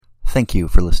Thank you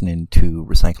for listening to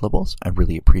Recyclables. I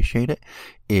really appreciate it.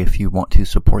 If you want to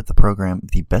support the program,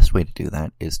 the best way to do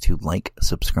that is to like,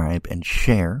 subscribe, and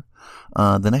share.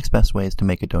 The next best way is to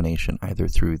make a donation either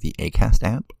through the Acast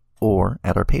app or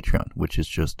at our Patreon, which is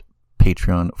just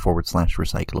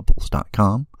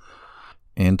patreon.com/recyclables.com.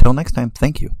 Until next time,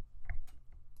 thank you.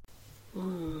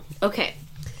 Okay.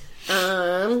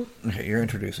 Okay, you're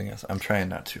introducing us. I'm trying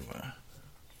not to.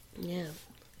 Yeah.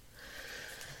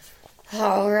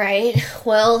 All right.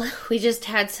 Well, we just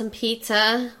had some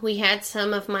pizza. We had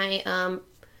some of my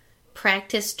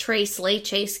practice trace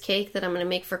leches cake that I'm going to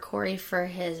make for Corey for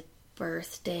his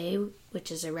birthday,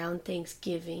 which is around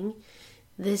Thanksgiving.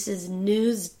 This is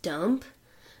News Dump.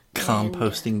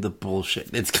 Composting the bullshit.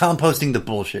 It's composting the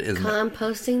bullshit, isn't it?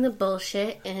 Composting the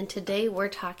bullshit, and today we're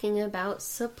talking about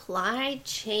supply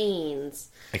chains.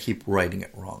 I keep writing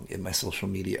it wrong in my social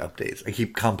media updates. I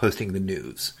keep composting the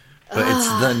news. But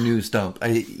it's the news dump.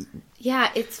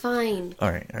 Yeah, it's fine. All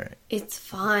right. It's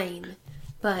fine.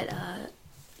 But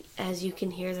as you can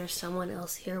hear, there's someone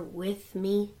else here with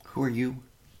me. Who are you?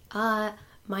 My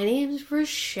name's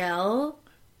Rochelle.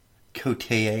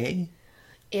 Cote?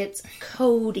 It's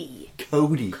Cody.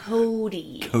 Cody.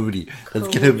 That's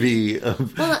going to be...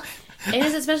 Well, it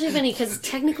is especially funny because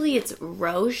technically it's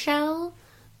Rochelle,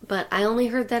 but I only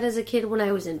heard that as a kid when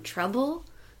I was in trouble.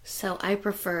 So I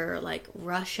prefer, like,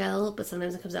 Rochelle, but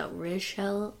sometimes it comes out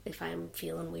Rochelle if I'm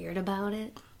feeling weird about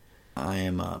it. I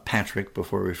am Patrick,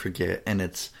 before we forget, and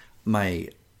it's my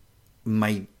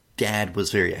dad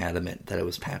was very adamant that it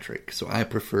was Patrick, so I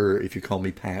prefer, if you call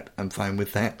me Pat, I'm fine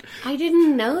with that. I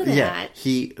didn't know that. Yeah,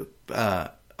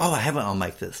 I haven't on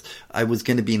mic this. I was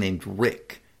going to be named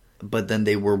Rick, but then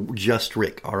they were just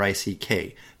Rick,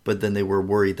 R-I-C-K, but then they were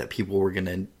worried that people were going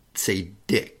to say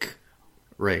Dick.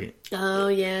 Right. Oh,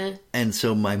 yeah. And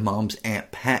so my mom's Aunt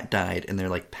Pat died, and they're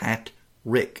like,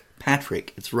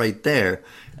 Patrick. It's right there.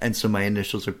 And so my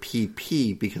initials are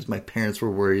PP because my parents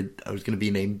were worried I was going to be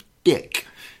named Dick.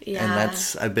 Yeah. And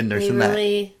I've been nursing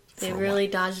They really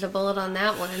dodged a bullet on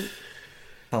that one.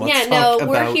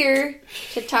 We're here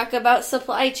to talk about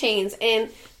supply chains. And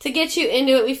to get you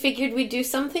into it, we figured we'd do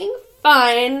something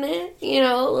fun. A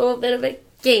little bit of a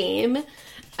game.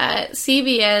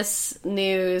 CBS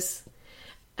News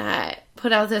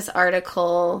put out this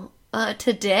article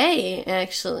today,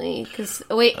 actually. Today's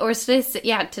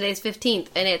 15th,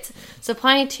 and it's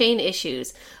supply chain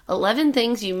issues. 11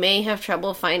 things you may have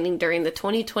trouble finding during the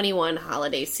 2021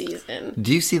 holiday season.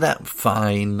 Do you see that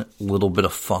fine little bit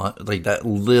of font, like that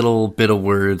little bit of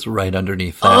words right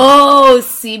underneath that? Oh,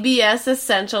 CBS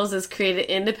Essentials is created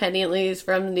independently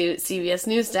from CBS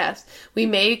News staffs. We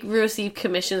may receive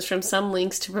commissions from some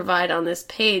links to provide on this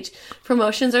page.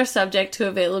 Promotions are subject to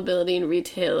availability and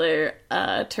retailer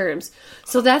terms.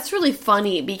 So that's really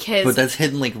funny because... But that's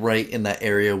hidden like right in that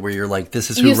area where you're like, this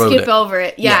is who wrote it. You skip over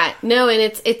it. Yeah. No, and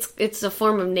it's a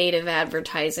form of native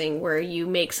advertising where you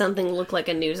make something look like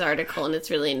a news article and it's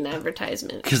really an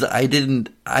advertisement. Because I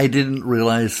didn't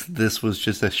realize this was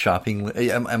just a shopping...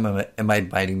 Am I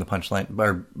biting the punchline?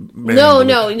 No.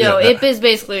 It is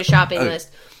basically a shopping list.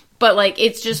 But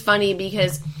it's just funny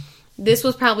because this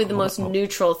was probably the most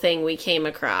neutral thing we came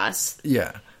across.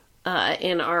 Yeah.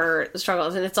 In our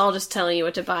struggles, and it's all just telling you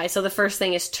what to buy. So the first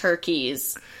thing is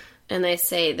turkeys, and they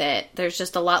say that there's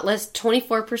just a lot less,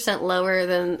 24% lower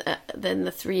than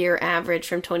the 3-year average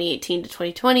from 2018 to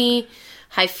 2020.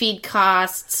 High feed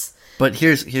costs. But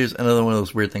here's another one of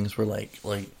those weird things where like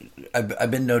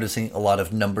I've been noticing a lot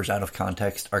of numbers out of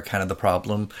context are kind of the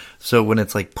problem. So when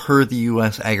it's like per the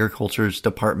U.S. Agriculture's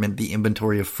Department, the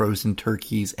inventory of frozen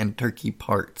turkeys and turkey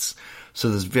parts. So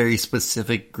this very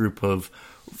specific group of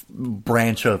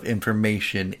branch of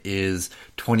information is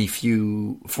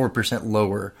 4%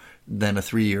 lower than a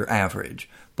 3-year average.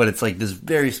 But it's like this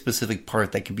very specific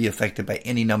part that can be affected by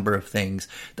any number of things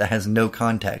that has no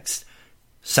context.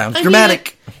 Sounds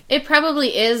dramatic. It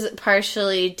probably is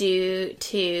partially due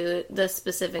to the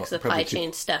specific supply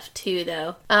chain stuff too,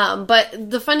 though. But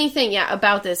the funny thing,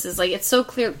 about this is it's so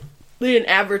clearly an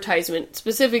advertisement,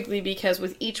 specifically because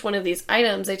with each one of these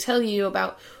items, they tell you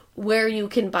about where you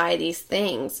can buy these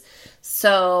things.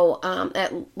 So,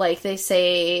 they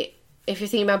say, if you're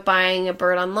thinking about buying a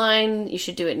bird online, you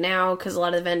should do it now because a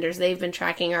lot of the vendors they've been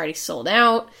tracking are already sold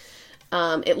out.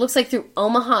 It looks like through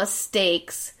Omaha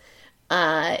Steaks,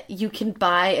 you can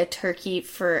buy a turkey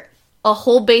for a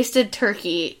whole basted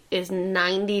turkey is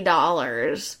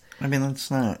 $90. I mean, that's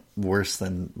not worse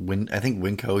than I think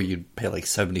Winco you'd pay like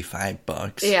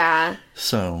 $75. Yeah.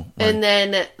 So. And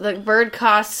then the bird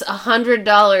costs $100,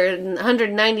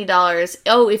 $190.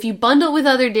 Oh, if you bundle with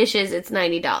other dishes, it's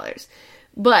 $90.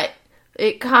 But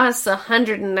It costs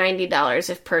 $190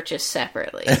 if purchased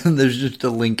separately. And there's just a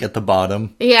link at the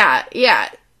bottom. Yeah.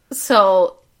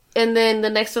 So, and then the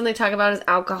next one they talk about is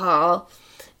alcohol.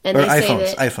 And or they iPhones,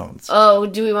 say that, iPhones. Oh,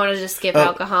 do we want to just skip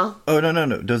alcohol? Oh,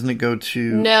 no. Doesn't it go to...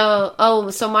 No. Oh,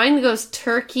 so mine goes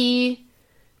turkey,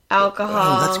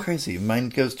 alcohol. Oh, that's crazy. Mine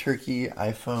goes turkey,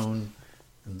 iPhone,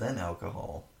 and then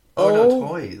alcohol. No,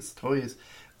 toys. And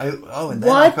then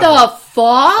what alcohol. the fuck?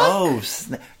 Oh,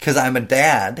 because I'm a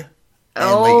dad. And,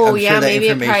 I'm sure that maybe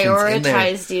it information's in there.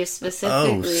 prioritized you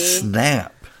specifically. Oh,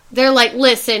 snap. They're like,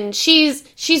 listen,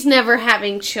 she's never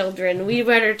having children. We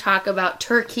better talk about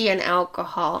turkey and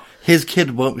alcohol. His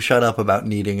kid won't shut up about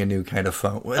needing a new kind of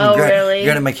phone. Really?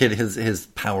 Granted, my kid, his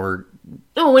power...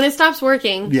 Oh, when it stops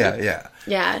working. Yeah.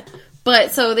 Yeah.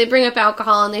 But, so they bring up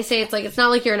alcohol, and they say it's not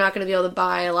like you're not going to be able to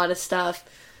buy a lot of stuff,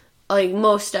 like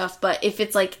most stuff, but if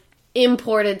it's, like,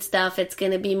 imported stuff, it's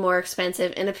going to be more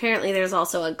expensive. And apparently there's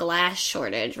also a glass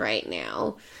shortage right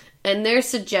now. And their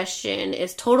suggestion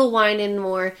is Total Wine and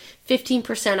More,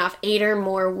 15% off 8 or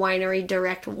more winery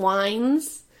direct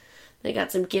wines. They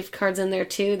got some gift cards in there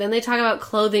too. Then they talk about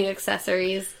clothing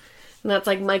accessories. And that's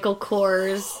like Michael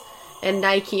Kors and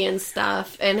Nike and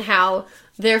stuff. And how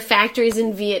their factories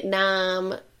in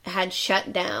Vietnam had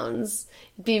shutdowns.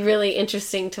 It'd be really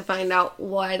interesting to find out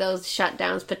why those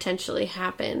shutdowns potentially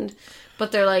happened.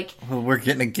 But they're like... Well, we're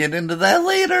going to get into that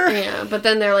later. Yeah, but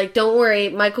then they're like, don't worry,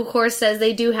 Michael Kors says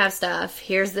they do have stuff.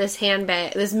 Here's this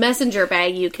handbag, this messenger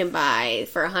bag you can buy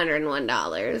for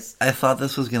 $101. I thought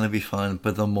this was going to be fun,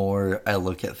 but the more I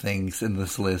look at things in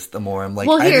this list, the more I'm like,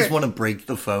 Well, I here. just want to break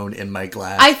the phone in my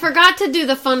glass. I forgot to do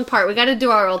the fun part. We got to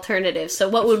do our alternatives. So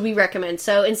what would we recommend?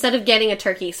 So instead of getting a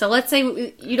turkey, so let's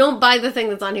say you don't buy the thing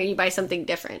that's on here, you buy something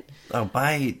different. Oh,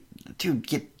 dude,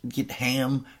 get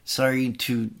ham. Sorry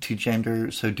to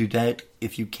gender, so do that.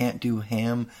 If you can't do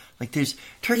ham, like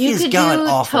turkey You is could god do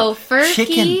awful.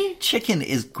 tofurkey. Chicken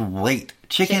is great.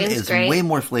 Chicken Chicken's is great. way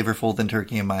more flavorful than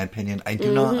turkey, in my opinion. I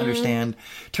do not understand.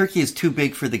 Turkey is too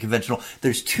big for the conventional.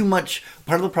 There's too much.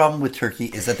 Part of the problem with turkey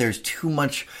is that there's too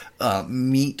much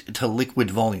meat to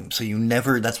liquid volume. So you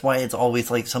never. That's why it's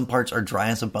always like some parts are dry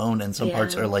as a bone and some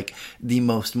parts are like the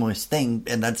most moist thing.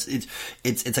 And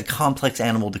it's a complex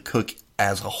animal to cook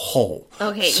as a whole.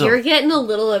 Okay, So- you're getting a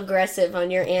little aggressive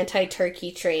on your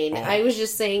anti-turkey train. I was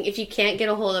just saying, if you can't get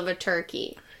a hold of a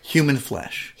turkey, human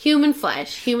flesh. human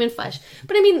flesh.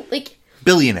 But I mean, like,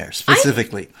 Billionaire,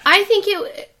 specifically. I think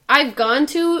I've gone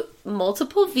to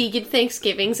multiple vegan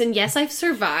Thanksgivings, and yes, I've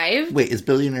survived. Wait, is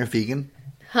billionaire vegan?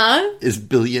 Huh? Is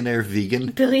billionaire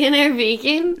vegan? Billionaire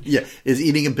vegan? Yeah, is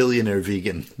eating a billionaire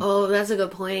vegan? Oh, that's a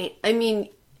good point. I mean,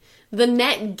 the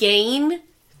net gain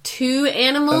to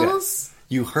animals...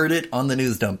 You heard it on the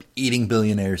news dump. Eating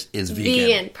billionaires is vegan.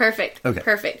 Vegan. Perfect. Okay.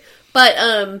 Perfect.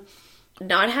 But,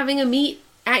 not having a meat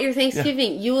at your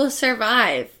Thanksgiving, you will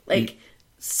survive. Like,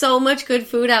 so much good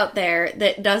food out there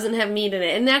that doesn't have meat in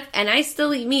it. And I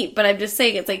still eat meat, but I'm just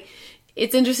saying, it's like,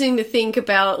 it's interesting to think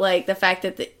about, like, the fact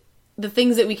that the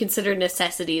things that we consider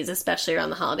necessities, especially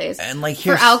around the holidays. And like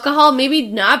for alcohol, maybe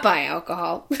not buy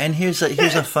alcohol. And here's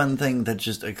a fun thing that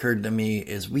just occurred to me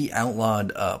is we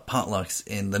outlawed potlucks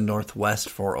in the Northwest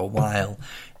for a while.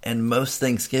 And most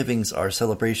Thanksgivings are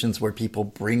celebrations where people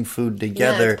bring food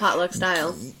together. Yeah, it's potluck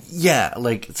style. Yeah,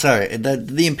 like, sorry,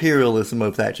 the imperialism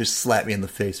of that just slapped me in the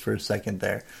face for a second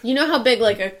there. You know how big,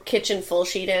 like, a kitchen full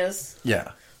sheet is?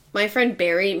 Yeah. My friend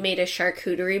Barry made a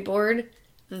charcuterie board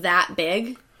that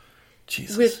big.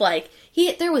 Jesus. With, like,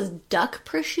 there was duck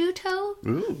prosciutto.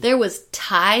 Ooh. There was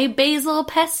Thai basil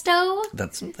pesto.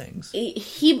 That's some things.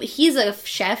 He's a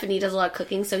chef and he does a lot of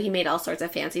cooking, so he made all sorts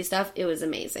of fancy stuff. It was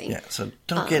amazing. Yeah, so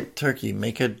don't get turkey.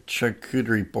 Make a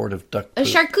charcuterie board of duck A poop.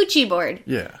 charcuterie board.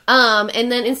 Yeah.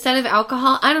 And then instead of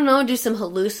alcohol, I don't know, do some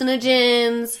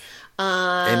hallucinogens.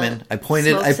 Amen. I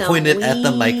pointed at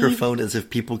the microphone as if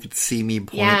people could see me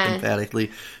point emphatically.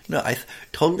 No, I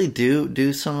totally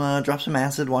do some drop some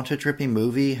acid, watch a trippy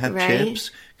movie, have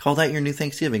chips. Call that your new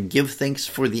Thanksgiving. Give thanks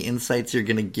for the insights you're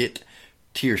gonna get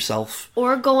to yourself.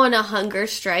 Or go on a hunger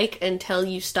strike until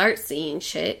you start seeing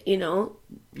shit, you know?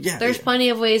 Yeah. There's plenty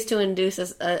of ways to induce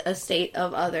a state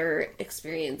of other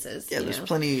experiences. Yeah, there's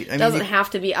plenty. It doesn't have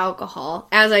to be alcohol.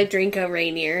 As I drink a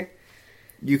Rainier.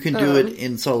 You can do it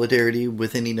in solidarity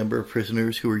with any number of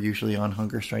prisoners who are usually on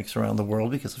hunger strikes around the world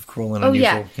because of cruel and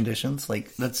unusual conditions.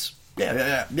 Like, that's...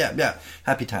 Yeah.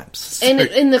 Happy times. And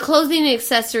in the clothing and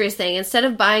accessories thing, instead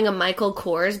of buying a Michael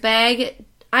Kors bag,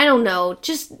 I don't know,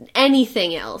 just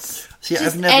anything else. See,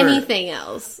 just anything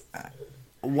else.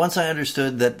 Once I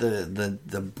understood that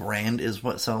the brand is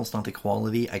what sells, not the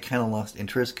quality, I kind of lost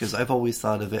interest because I've always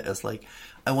thought of it as like,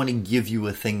 I want to give you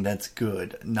a thing that's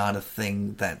good, not a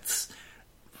thing that's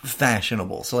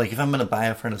fashionable. So, like, if I'm going to buy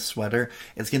a friend a sweater,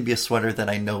 it's going to be a sweater that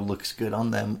I know looks good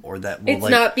on them, or that will, it's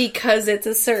not because it's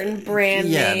a certain brand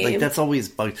name. Yeah, like, that's always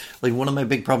bugged. Like, one of my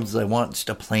big problems is I want just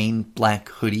a plain black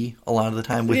hoodie a lot of the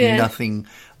time with nothing.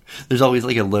 There's always,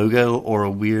 like, a logo or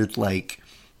a weird, like,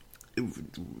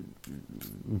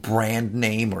 brand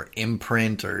name or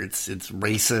imprint, or it's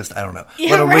racist. I don't know.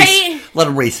 Yeah, a lot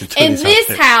of racist in this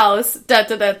house. Da,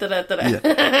 da, da, da, da, da.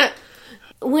 Yeah.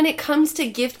 When it comes to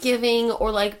gift giving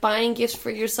or like buying gifts for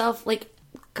yourself, like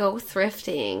go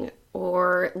thrifting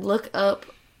or look up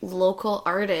local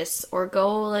artists or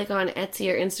go like on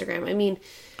Etsy or Instagram. I mean,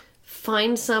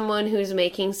 find someone who's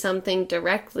making something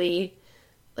directly.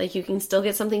 Like, you can still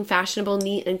get something fashionable,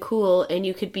 neat, and cool, and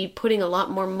you could be putting a lot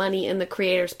more money in the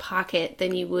creator's pocket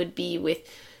than you would be with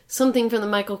something from the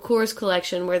Michael Kors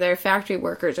collection where their factory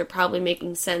workers are probably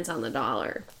making cents on the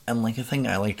dollar. And, like, a thing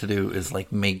I like to do is,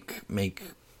 like, make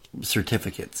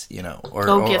certificates, you know.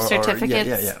 Or gift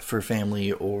certificates? Yeah, for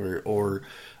family, or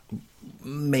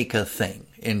make a thing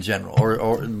in general.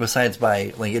 Or besides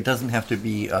buy, like, it doesn't have to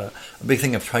be a big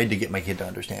thing I've tried to get my kid to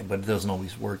understand, but it doesn't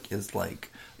always work, is,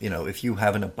 like, you know, if you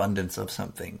have an abundance of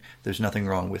something, there's nothing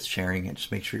wrong with sharing it.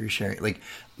 Just make sure you're sharing. Like,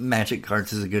 magic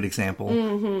cards is a good example.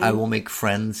 Mm-hmm. I will make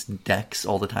friends decks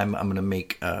all the time. I'm going to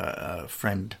make a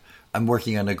friend. I'm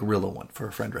working on a gorilla one for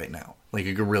a friend right now. Like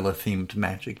a gorilla themed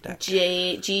magic deck.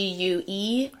 Gorilla?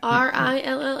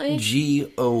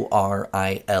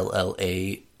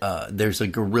 Gorilla. There's a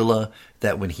gorilla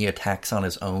that when he attacks on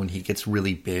his own, he gets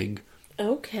really big.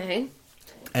 Okay.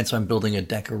 And so I'm building a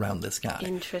deck around this guy.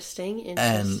 Interesting.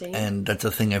 And that's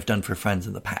a thing I've done for friends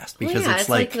in the past. Because it's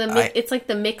like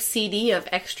the mixed CD of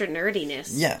extra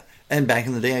nerdiness. Yeah. And back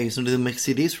in the day, I used to do the mixed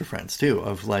CDs for friends, too.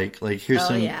 Of like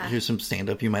here's some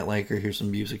stand-up you might like, or here's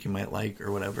some music you might like,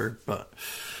 or whatever. But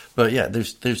yeah,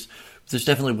 there's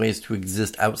definitely ways to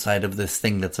exist outside of this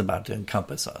thing that's about to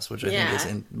encompass us, which I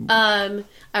think is...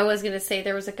 I was going to say,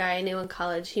 there was a guy I knew in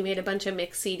college. He made a bunch of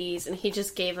mixed CDs, and he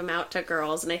just gave them out to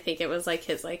girls, and I think it was like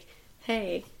his, like,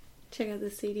 hey, check out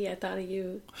this CD, I thought of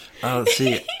you. Oh,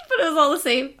 see... But it was all the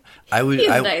same. He's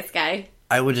a nice guy.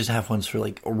 I would just have ones for,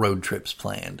 like, road trips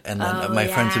planned, and then my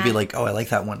friends would be like, oh, I like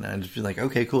that one, and I'd just be like,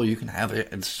 okay, cool, you can have it.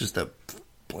 It's just a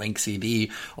blank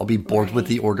CD. I'll be bored with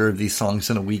the order of these songs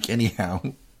in a week anyhow.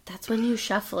 That's when you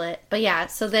shuffle it. But yeah,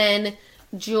 so then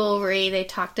jewelry, they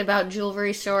talked about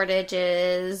jewelry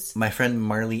shortages. My friend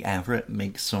Marley Everett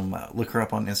makes some, look her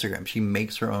up on Instagram. She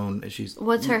makes her own,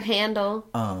 what's her handle?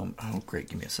 Oh, great,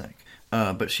 give me a sec.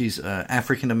 But she's an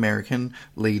African-American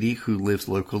lady who lives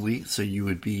locally, so you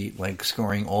would be, like,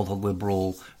 scoring all the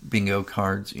liberal bingo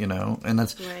cards, you know? And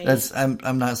that's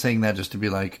I'm not saying that just to be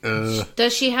like,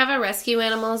 Does she have a rescue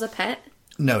animal as a pet?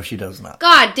 No, she does not.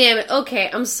 God damn it. Okay,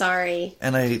 I'm sorry.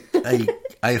 And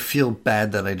I feel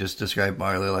bad that I just described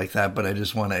Marley like that, but I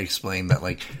just want to explain that,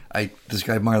 like, I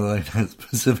described Marley like that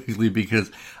specifically because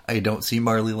I don't see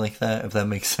Marley like that, if that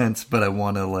makes sense, but I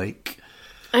want to, like...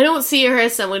 I don't see her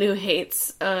as someone who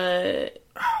hates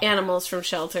animals from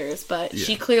shelters, but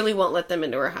she clearly won't let them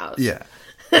into her house. Yeah.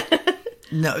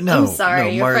 No, I'm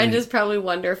sorry. Your friend is probably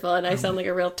wonderful, and I sound like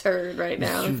a real turd right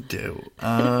now. You do.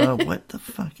 What the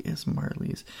fuck is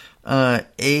Marley's?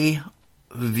 Avritt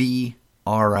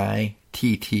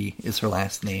is her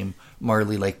last name.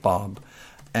 Marley, like Bob,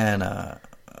 and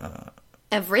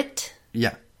Everett.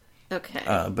 Yeah. Okay.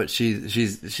 But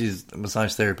she's a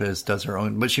massage therapist, does her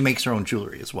own, but she makes her own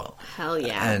jewelry as well. Hell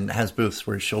yeah. And has booths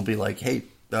where she'll be like, hey,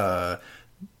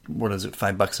 what is it,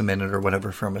 $5 a minute or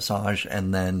whatever for a massage,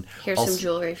 and then here's some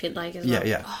jewelry if you'd like as well.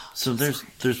 Yeah. So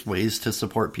there's ways to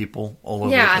support people all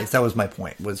over the place. That was my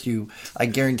point. I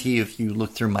guarantee if you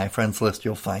look through my friends list,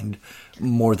 you'll find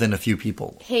more than a few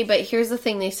people. Hey, but here's the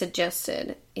thing they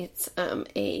suggested. It's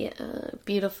a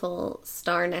beautiful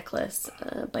star necklace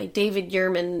by David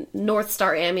Yurman, North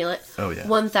Star Amulet. Oh yeah,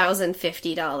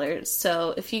 $1,050.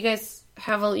 So if you guys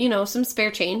have some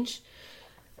spare change.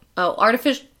 Oh,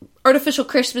 artificial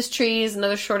Christmas trees,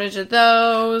 another shortage of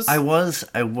those. I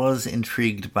was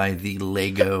intrigued by the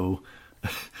Lego,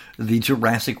 the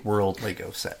Jurassic World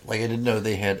Lego set. Like, I didn't know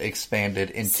they had expanded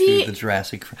into the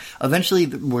Jurassic. Eventually,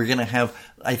 we're gonna have.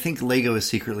 I think Lego is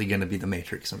secretly gonna be the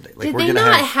Matrix someday. Like, did they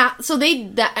not have? So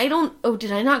I don't. Oh,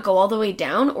 did I not go all the way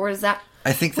down, or is that?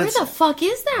 I think where the fuck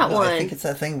is that one? I think it's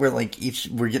that thing where, like,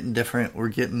 we're getting different. We're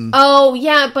getting. Oh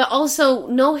yeah, but also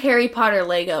no Harry Potter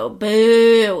Lego.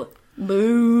 Boo,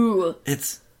 boo.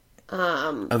 It's.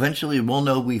 Eventually, we'll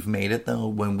know we've made it though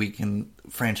when we can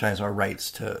franchise our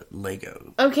rights to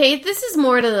Lego. Okay, this is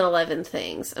more than 11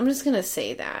 things. I'm just gonna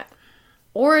say that.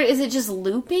 Or is it just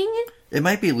looping? It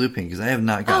might be looping because I have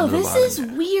not gotten to the bottom. Oh, this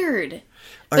is weird.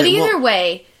 But Right, either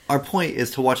way, our point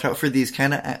is to watch out for these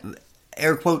kind of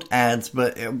air quote ads,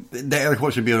 but the air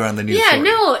quote should be around the news. yeah, story.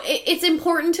 no, it's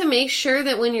important to make sure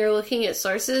that when you're looking at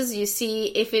sources, you see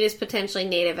if it is potentially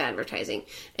native advertising.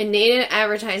 And native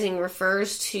advertising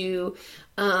refers to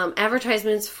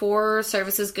advertisements for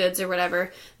services, goods, or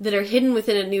whatever that are hidden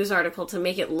within a news article to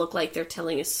make it look like they're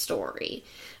telling a story.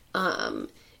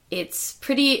 It's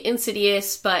pretty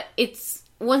insidious, but it's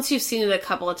once you've seen it a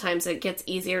couple of times, it gets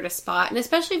easier to spot. And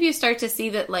especially if you start to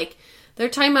see that, like, they're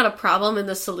talking about a problem and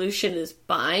the solution is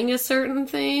buying a certain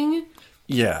thing.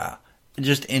 Yeah.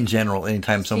 Just in general,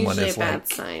 anytime someone is usually a like...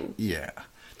 bad sign. Yeah.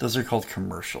 Those are called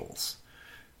commercials.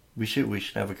 We should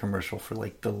have a commercial for,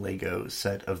 like, the Lego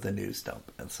set of the news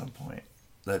dump at some point.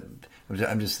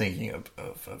 I'm just thinking of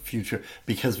a future...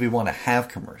 Because we want to have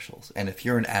commercials. And if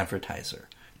you're an advertiser...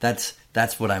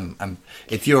 That's what I'm.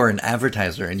 If you're an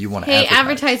advertiser and you want to advertise...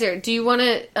 advertiser, do you want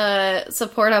to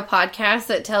support a podcast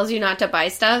that tells you not to buy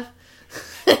stuff?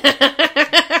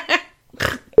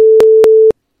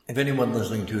 If anyone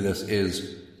listening to this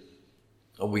is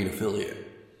a weed affiliate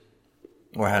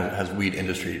or has weed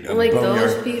industry, like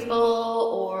those people,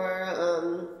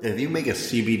 or if you make a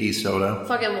CBD soda,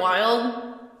 fucking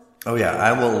wild. Oh yeah,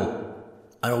 I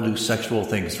will do sexual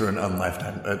things for an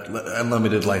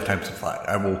unlimited lifetime supply.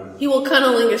 He will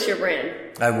cunnilingus your brand.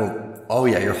 I will. Oh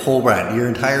yeah, your whole brand, your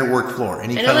entire work floor. I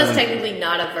know that's technically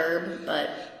not a verb, but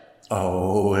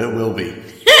oh, it will be.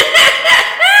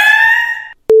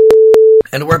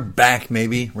 And we're back,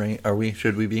 maybe, right? Are we?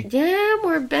 Should we be? Yeah,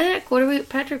 we're back.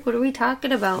 Patrick, what are we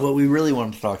talking about? What we really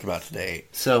wanted to talk about today.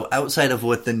 So, outside of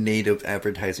what the native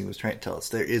advertising was trying to tell us,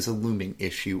 there is a looming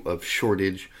issue of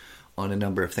shortage on a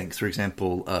number of things. For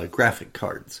example, graphic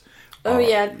cards. Oh,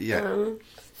 yeah.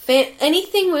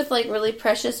 Anything with, like, really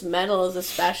precious metals,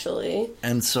 especially.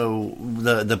 And so,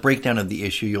 the breakdown of the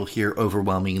issue you'll hear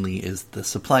overwhelmingly is the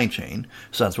supply chain.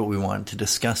 So, that's what we wanted to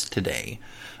discuss today.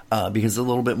 Because it's a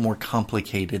little bit more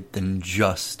complicated than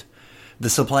just... The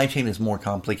supply chain is more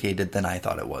complicated than I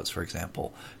thought it was, for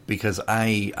example. Because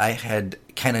I had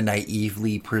kind of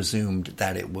naively presumed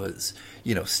that it was,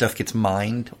 stuff gets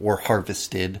mined or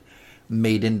harvested,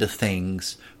 made into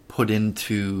things, put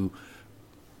into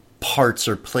parts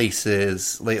or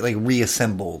places, like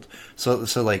reassembled. So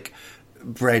like,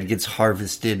 bread gets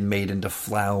harvested, made into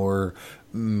flour...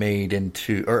 made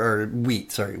into or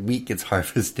wheat gets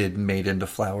harvested, made into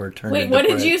flour, turned into bread. Wait,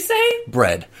 what did you say?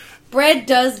 Bread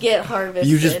does get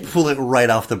harvested. You just pull it right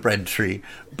off the bread tree.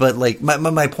 But like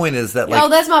my point is that, like, oh,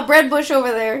 that's my bread bush over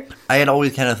there. I had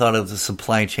always kind of thought of the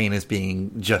supply chain as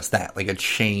being just that, like a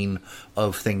chain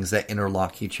of things that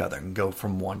interlock each other and go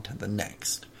from one to the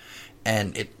next.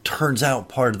 And it turns out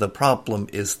part of the problem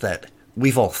is that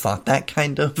we've all thought that,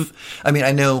 kind of. I mean,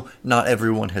 I know not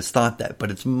everyone has thought that, but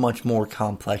it's much more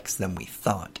complex than we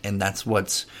thought. And that's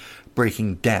what's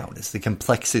breaking down, is the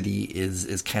complexity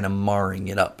is kind of marring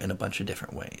it up in a bunch of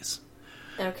different ways.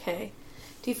 Okay.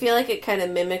 Do you feel like it kind of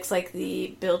mimics, like,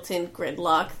 the built-in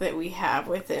gridlock that we have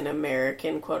within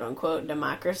American, quote-unquote,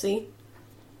 democracy?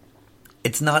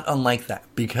 It's not unlike that,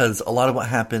 because a lot of what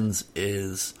happens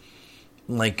is...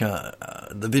 Like,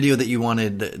 the video that you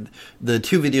wanted, the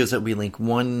two videos that we link,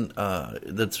 one,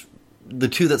 that's, the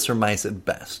two that surmise it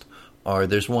best are,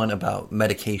 there's one about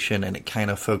medication, and it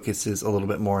kind of focuses a little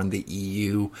bit more on the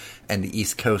EU and the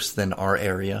East Coast than our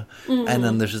area. Mm-hmm. And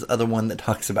then there's this other one that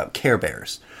talks about Care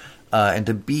Bears. And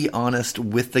to be honest,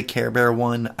 with the Care Bear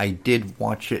one, I did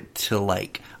watch it to,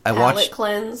 like... Palate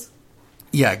cleanse?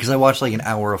 Yeah, because I watched like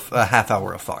a half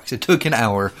hour of Fox. It took an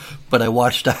hour, but I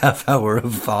watched a half hour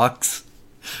of Fox.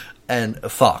 And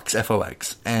Fox,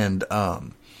 F-O-X. And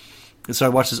so I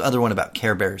watched this other one about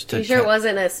Care Bears. You sure it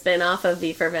wasn't a spin-off of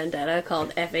V for Vendetta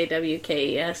called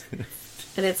F-A-W-K-E-S?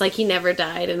 And it's like he never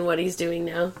died and what he's doing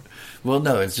now. Well,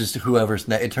 no, it's just whoever's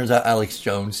next. It turns out Alex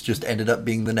Jones just ended up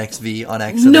being the next V on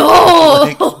accident. No!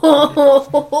 I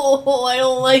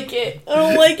don't like it. I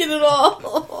don't like it at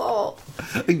all.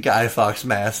 Guy Fawkes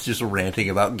mask just ranting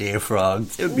about gay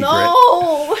frogs. It would be great.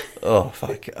 Oh,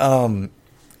 fuck.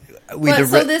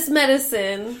 So this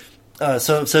medicine...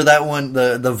 So that one,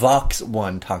 the Vox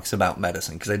one talks about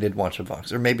medicine, because I did watch a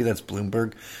Vox. Or maybe that's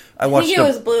Bloomberg. I think it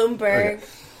was Bloomberg. Okay.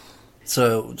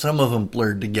 So some of them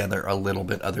blurred together a little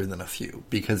bit, other than a few.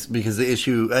 Because the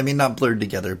issue... I mean, not blurred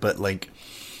together, but like...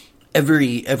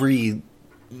 Every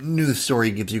news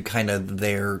story gives you kind of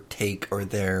their take or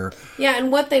their... Yeah,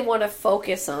 and what they want to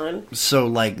focus on. So,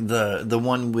 like, the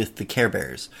one with the Care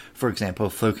Bears, for example,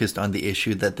 focused on the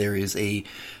issue that there is a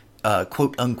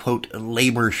quote-unquote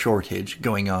labor shortage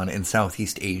going on in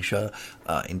Southeast Asia,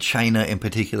 in China in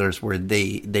particular is where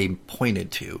they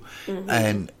pointed to. Mm-hmm.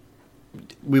 And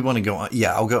we want to go on...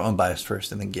 Yeah, I'll go unbiased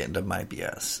first and then get into my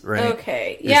BS, right?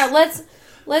 Okay. Yeah,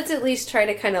 let's at least try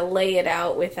to kind of lay it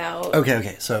out without...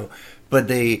 Okay. So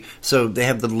they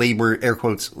have the labor, air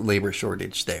quotes, labor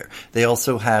shortage there. They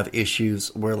also have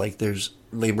issues where, like, there's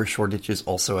labor shortages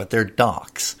also at their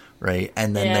docks. Right,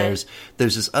 and then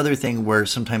there's this other thing where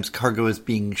sometimes cargo is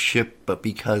being shipped, but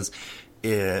because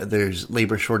there's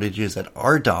labor shortages at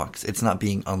our docks, it's not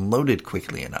being unloaded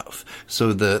quickly enough.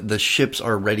 So the ships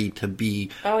are ready to be.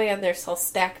 Oh yeah, they're still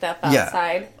stacked up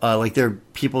outside. Yeah, like there are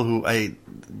people who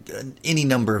any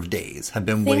number of days have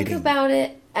been waiting. Think about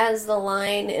it as the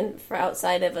line for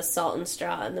outside of a Salt and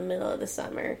Straw in the middle of the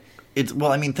summer. Think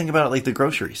about it like the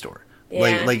grocery store.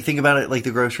 Yeah. Like think about it like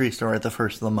the grocery store at the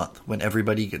first of the month when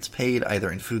everybody gets paid either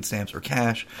in food stamps or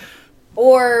cash.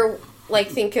 Or like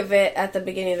think of it at the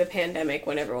beginning of the pandemic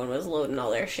when everyone was loading all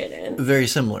their shit in. Very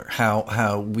similar.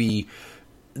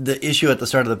 The issue at the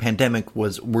start of the pandemic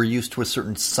was we're used to a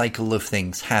certain cycle of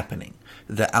things happening.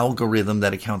 The algorithm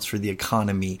that accounts for the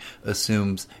economy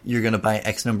assumes you're going to buy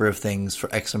X number of things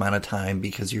for X amount of time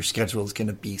because your schedule is going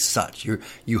to be such.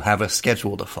 You have a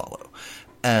schedule to follow.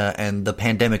 And the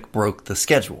pandemic broke the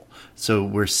schedule. So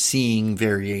we're seeing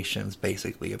variations,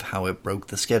 basically, of how it broke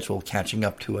the schedule catching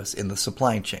up to us in the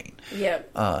supply chain.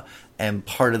 Yep. And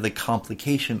part of the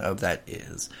complication of that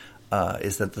is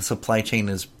that the supply chain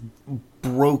is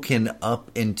broken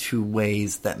up into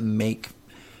ways that make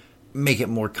it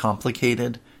more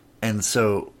complicated. And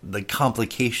so the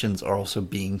complications are also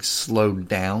being slowed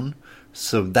down.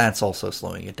 So that's also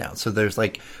slowing it down. So there's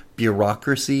like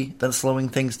bureaucracy that's slowing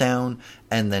things down,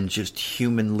 and then just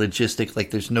human logistic, like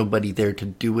there's nobody there to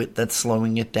do it, that's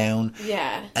slowing it down.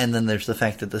 Yeah. And then there's the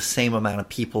fact that the same amount of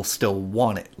people still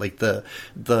want it. Like the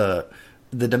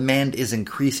demand is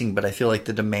increasing, but I feel like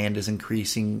the demand is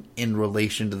increasing in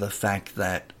relation to the fact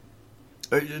that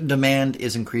demand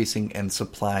is increasing and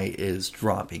supply is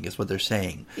dropping, is what they're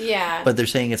saying. Yeah. But they're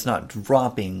saying it's not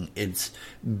dropping, it's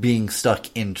being stuck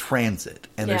in transit.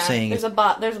 And they're saying there's a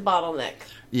bottleneck.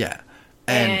 Yeah.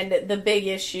 And the big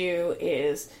issue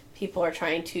is people are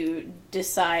trying to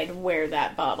decide where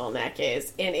that bottleneck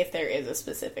is and if there is a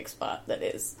specific spot that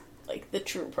is like the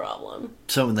true problem.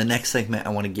 So in the next segment, I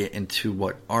want to get into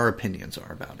what our opinions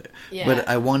are about it. Yeah. But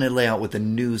I want to lay out what the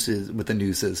news are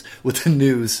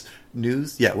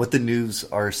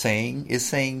saying.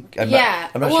 I'm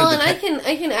not well, sure and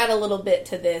I can add a little bit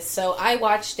to this. So I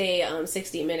watched a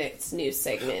 60 Minutes news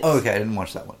segment. Oh, okay, I didn't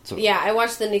watch that one. So. Yeah, I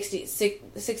watched the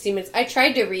 60 Minutes. I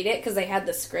tried to read it because they had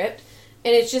the script,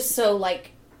 and it's just so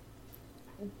like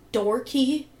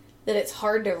dorky that it's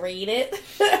hard to read it.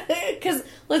 Because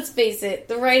let's face it,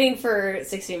 the writing for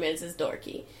 60 Minutes is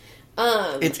dorky.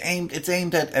 It's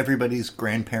aimed at everybody's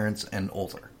grandparents and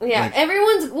older. Yeah, like,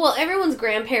 everyone's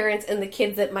grandparents and the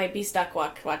kids that might be stuck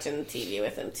watching the TV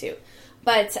with them too.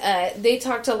 But they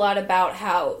talked a lot about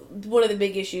how one of the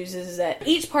big issues is that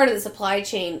each part of the supply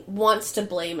chain wants to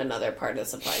blame another part of the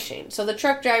supply chain. So the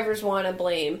truck drivers want to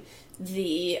blame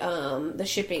the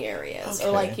shipping areas, okay,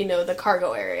 or like the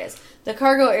cargo areas. The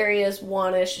cargo areas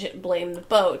want to blame the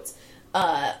boats.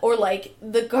 Or like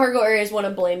the cargo areas want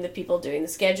to blame the people doing the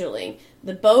scheduling.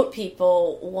 The boat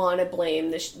people want to blame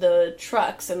the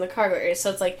trucks and the cargo areas. So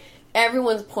it's like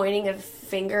everyone's pointing a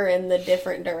finger in the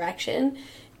different direction.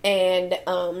 And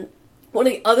one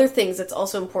of the other things that's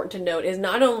also important to note is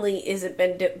not only is it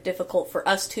been difficult for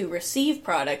us to receive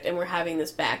product and we're having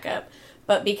this backup,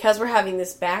 but because we're having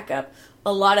this backup,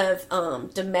 a lot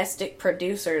of domestic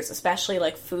producers, especially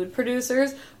like food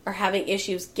producers, are having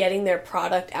issues getting their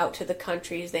product out to the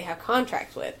countries they have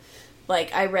contracts with.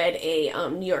 Like, I read a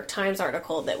New York Times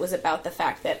article that was about the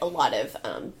fact that a lot of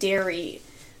dairy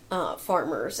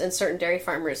farmers and certain dairy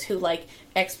farmers who like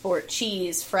export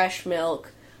cheese, fresh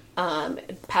milk,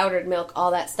 powdered milk,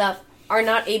 all that stuff, are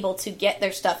not able to get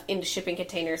their stuff into shipping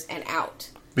containers and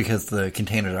out. Because the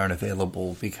containers aren't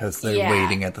available because they're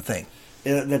waiting at the thing.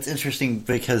 That's interesting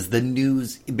because the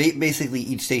news, basically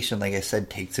each station, like I said,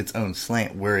 takes its own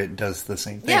slant where it does the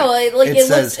same thing. Yeah, well,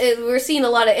 we're seeing a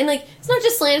lot of, and like, it's not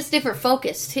just slant, it's different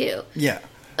focus too. Yeah.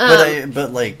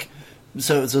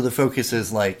 So the focus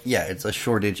is like, yeah, it's a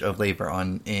shortage of labor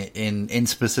in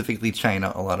specifically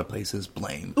China. A lot of places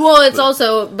blame. Well,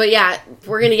 but yeah,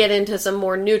 we're going to get into some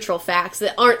more neutral facts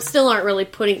that aren't really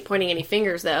pointing any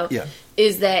fingers though. Yeah.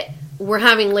 Is that we're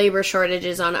having labor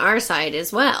shortages on our side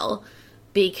as well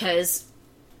because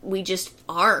we just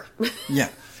are. Yeah.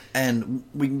 And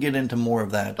we can get into more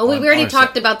of that. Oh, we already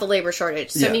talked about the labor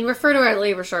shortage. So, yeah. I mean, refer to our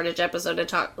labor shortage episode to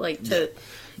talk,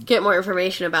 get more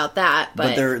information about that.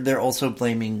 But they're also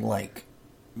blaming, like,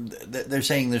 they're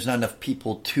saying there's not enough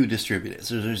people to distribute it,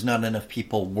 so there's not enough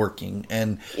people working,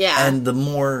 and the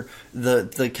more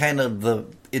the kind of the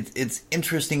it's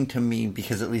interesting to me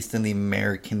because at least in the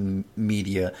American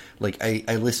media, like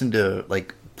I listen to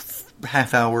like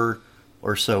half hour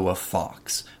or so of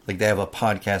Fox. Like they have a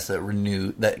podcast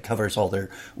that covers all their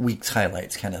week's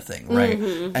highlights kind of thing, right?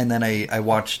 Mm-hmm. And then I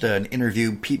watched an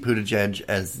interview, Pete Buttigieg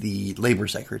as the labor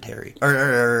secretary.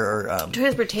 Or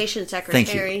Transportation secretary.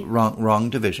 Thank you. Wrong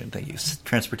division, thank you.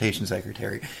 Transportation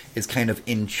secretary is kind of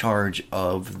in charge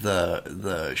of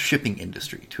the shipping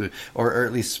industry, or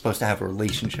at least supposed to have a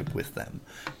relationship with them.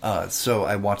 So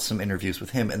I watched some interviews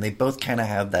with him, and they both kind of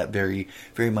have that very,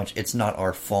 very much, it's not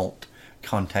our fault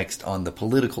context on the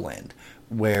political end,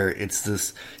 where it's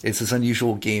this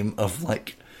unusual game of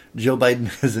like Joe Biden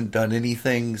hasn't done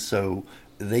anything, so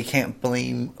they can't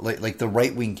blame like the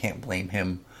right wing can't blame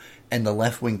him, and the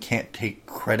left wing can't take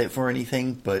credit for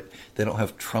anything, but they don't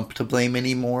have Trump to blame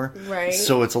anymore. Right.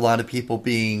 So it's a lot of people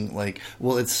being like,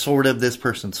 well, it's sort of this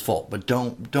person's fault, but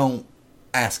don't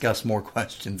ask us more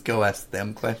questions. Go ask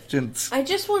them questions. I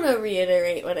just want to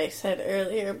reiterate what I said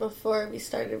earlier before we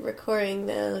started recording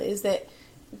now, is that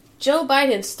Joe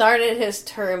Biden started his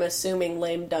term assuming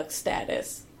lame duck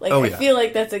status. I feel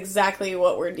like that's exactly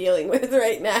what we're dealing with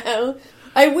right now.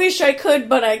 I wish I could,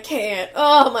 but I can't.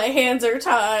 Oh, my hands are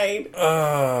tied.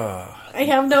 I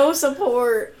have no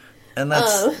support. And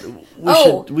that's...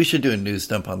 we should do a news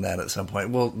dump on that at some point.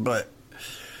 Well, but...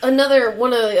 One of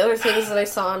the other things that I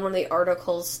saw in one of the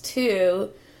articles, too,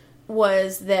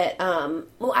 was that,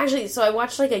 so I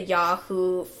watched, like, a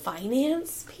Yahoo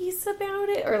Finance piece about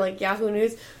it, or, like, Yahoo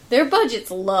News. Their budget's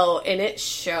low, and it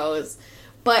shows.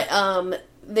 But,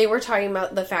 they were talking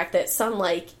about the fact that some,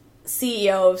 like,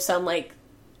 CEO of some, like,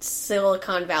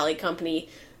 Silicon Valley company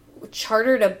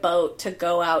chartered a boat to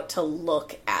go out to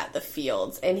look at the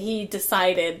fields, and he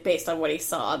decided, based on what he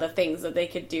saw, the things that they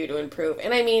could do to improve.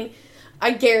 And, I mean...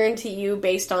 I guarantee you,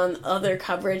 based on other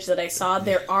coverage that I saw,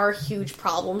 there are huge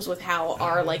problems with how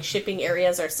our, like, shipping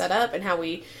areas are set up and how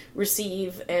we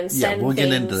receive and send things. Yeah, we'll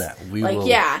get into that. We will.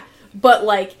 Yeah. But,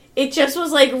 like, it just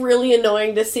was, like, really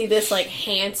annoying to see this, like,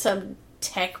 handsome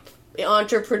tech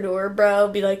entrepreneur bro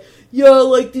be like, yeah,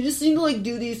 like, they just need to, like,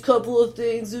 do these couple of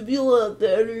things. It'd be a lot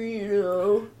better, you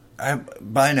know.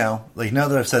 Bye now. Like, now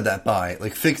that I've said that, bye.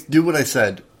 Like, do what I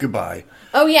said. Goodbye.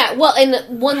 Oh, yeah. Well,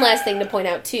 and one last thing to point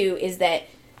out, too, is that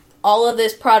all of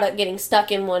this product getting stuck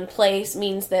in one place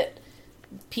means that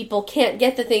people can't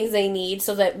get the things they need,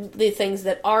 so that the things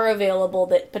that are available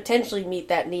that potentially meet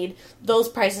that need, those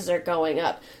prices are going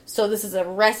up. So this is a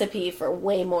recipe for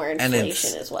way more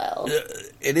inflation as well.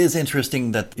 It is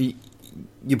interesting that...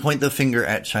 You point the finger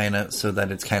at China so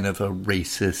that it's kind of a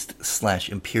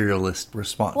racist/imperialist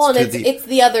response. Well, and it's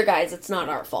the other guys. It's not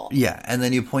our fault. Yeah, and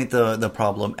then you point the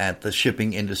problem at the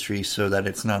shipping industry so that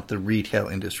it's not the retail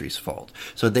industry's fault.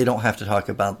 So they don't have to talk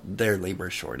about their labor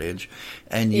shortage.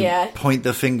 And you point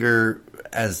the finger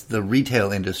as the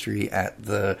retail industry at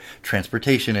the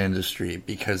transportation industry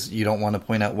because you don't want to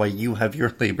point out why you have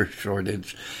your labor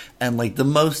shortage. And like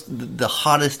the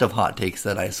hottest of hot takes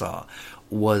that I saw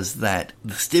was that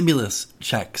the stimulus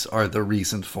checks are the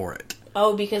reason for it.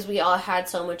 Oh, because we all had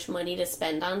so much money to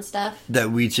spend on stuff?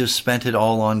 That we just spent it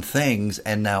all on things,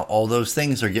 and now all those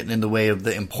things are getting in the way of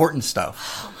the important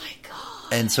stuff. Oh my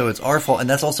god. And so it's our fault, and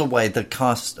that's also why the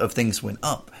cost of things went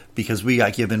up, because we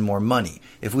got given more money.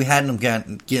 If we hadn't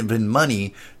gotten given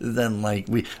money, then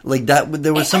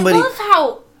there was somebody...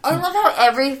 I love how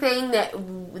everything that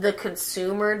the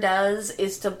consumer does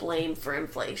is to blame for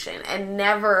inflation, and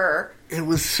never... It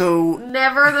was so...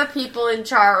 Never the people in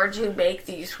charge who make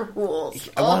these rules.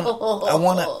 I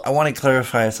want to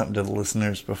clarify something to the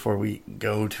listeners before we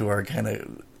go to our kind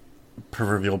of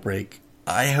proverbial break.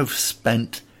 I have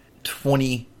spent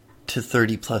 20 to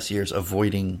 30 plus years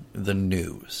avoiding the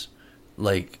news,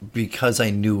 like, because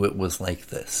I knew it was like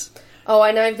this. Oh,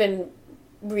 and I've been...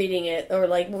 reading it, or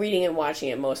like reading and watching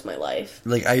it most of my life.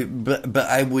 Like I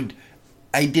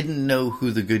didn't know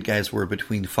who the good guys were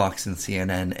between Fox and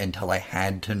CNN until I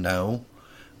had to know.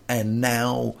 And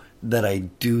now that I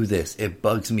do this, it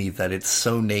bugs me that it's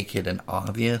so naked and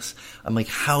obvious. I'm like,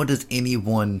 how does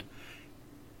anyone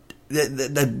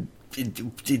it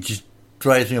just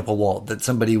drives me up a wall that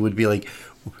somebody would be like,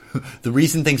 the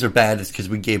reason things are bad is because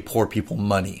we gave poor people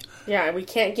money. Yeah, we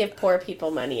can't give poor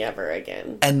people money ever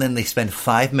again. And then they spend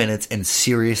 5 minutes and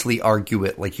seriously argue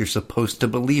it like you're supposed to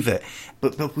believe it.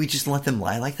 But we just let them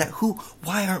lie like that?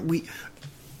 Why aren't we...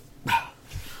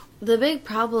 The big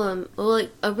problem,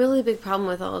 a really big problem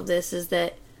with all of this is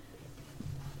that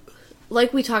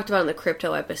like we talked about in the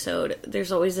crypto episode,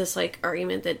 there's always this, like,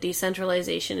 argument that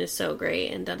decentralization is so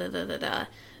great and da-da-da-da-da.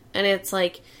 And it's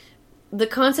like, the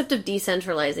concept of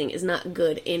decentralizing is not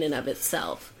good in and of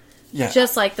itself. Yeah.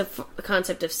 Just like the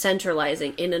concept of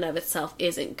centralizing in and of itself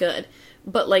isn't good.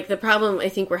 But, like, the problem I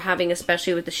think we're having,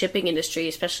 especially with the shipping industry,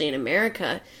 especially in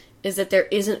America, is that there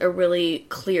isn't a really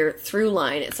clear through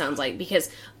line, it sounds like. Because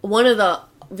one of the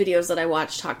videos that I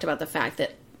watched talked about the fact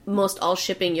that most all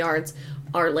shipping yards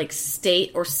are, like,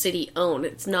 state or city owned.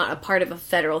 It's not a part of a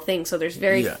federal thing. So there's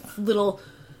very little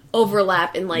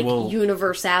overlap in, like,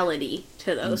 universality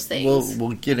to those things.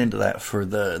 We'll get into that for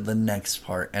the next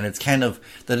part, and that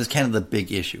is kind of the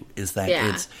big issue, is that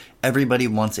it's everybody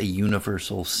wants a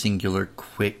universal, singular,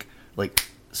 quick, like,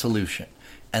 solution.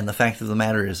 And the fact of the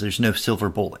matter is there's no silver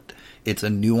bullet. It's a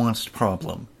nuanced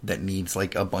problem that needs,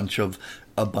 like, a bunch of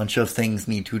things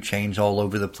need to change all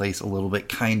over the place a little bit,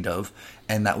 kind of,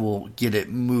 and that will get it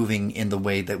moving in the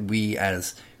way that we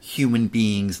as human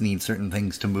beings need certain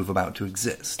things to move about to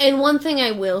exist. And one thing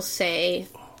I will say,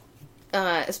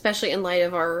 especially in light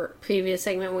of our previous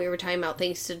segment where we were talking about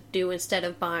things to do instead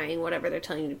of buying whatever they're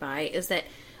telling you to buy, is that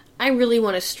I really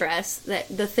want to stress that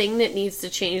the thing that needs to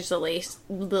change the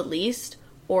least,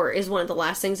 or is one of the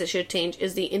last things that should change,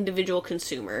 is the individual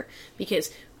consumer.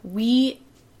 Because we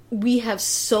have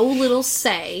so little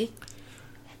say,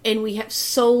 and we have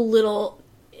so little...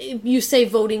 You say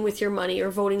voting with your money or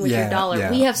voting with your dollar.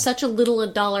 Yeah. We have such a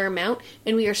little dollar amount,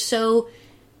 and we are so,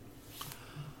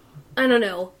 I don't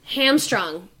know,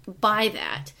 hamstrung by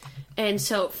that. And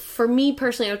so, for me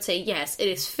personally, I would say, yes, it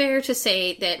is fair to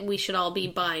say that we should all be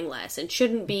buying less and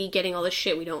shouldn't be getting all the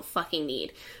shit we don't fucking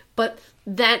need. But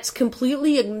that's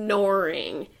completely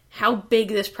ignoring how big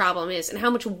this problem is and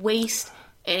how much waste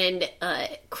and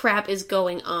crap is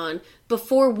going on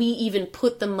before we even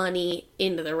put the money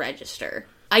into the register.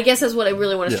 I guess that's what I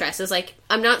really want to stress, is, like,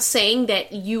 I'm not saying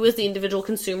that you as the individual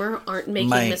consumer aren't making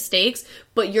mistakes,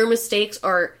 but your mistakes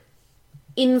are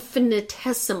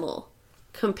infinitesimal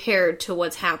compared to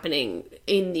what's happening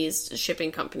in these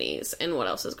shipping companies and what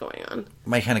else is going on.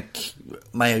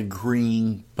 My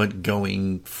agreeing but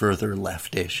going further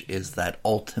leftish is that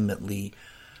ultimately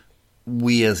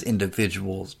we as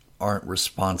individuals aren't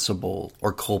responsible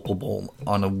or culpable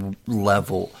on a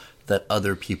level that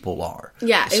other people are.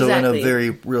 Yeah, exactly. So in a very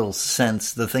real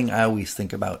sense, the thing I always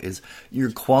think about is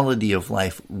your quality of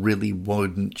life really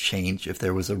wouldn't change if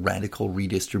there was a radical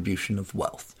redistribution of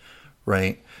wealth,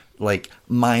 right? Like,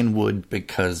 mine would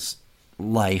because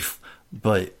life,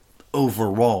 but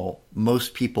overall,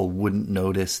 most people wouldn't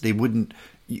notice. They wouldn't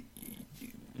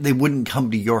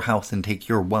come to your house and take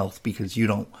your wealth because you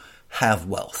don't have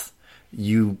wealth.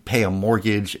 You pay a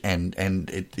mortgage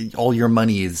and all your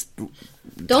money is...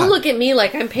 Don't look at me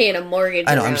like I'm paying a mortgage.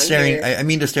 I know, I'm staring. I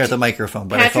mean to stare at the microphone,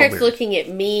 but Patrick's looking at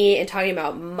me and talking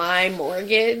about my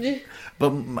mortgage. But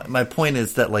my point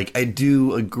is that, like, I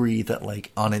do agree that,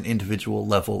 like, on an individual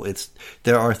level,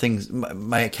 there are things.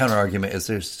 My counter argument is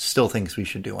there's still things we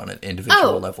should do on an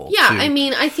individual level. Yeah, I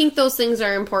mean, I think those things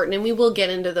are important, and we will get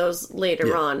into those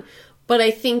later on. But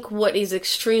I think what is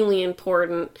extremely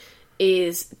important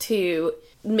is to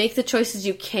make the choices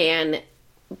you can,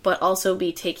 but also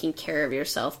be taking care of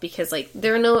yourself, because, like,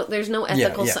 there's no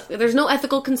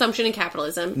ethical consumption in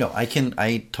capitalism. No, I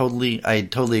totally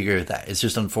agree with that. It's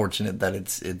just unfortunate that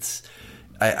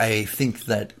I think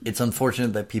that it's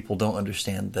unfortunate that people don't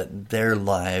understand that their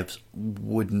lives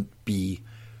would be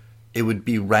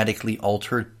radically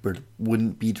altered, but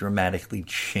wouldn't be dramatically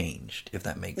changed, if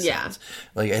that makes sense.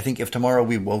 Like, I think if tomorrow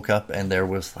we woke up and there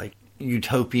was, like, we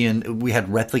had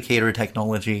replicator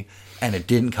technology, and it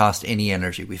didn't cost any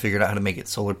energy. We figured out how to make it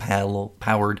solar panel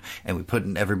powered, and we put it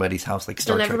in everybody's house like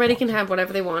Star Trek. And everybody can have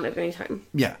whatever they want at any time.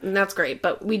 Yeah. And that's great,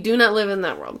 but we do not live in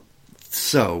that world.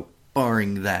 So,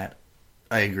 barring that,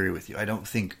 I agree with you. I don't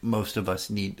think most of us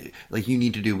you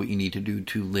need to do what you need to do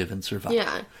to live and survive.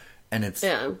 Yeah. And it's...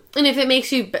 Yeah. And if it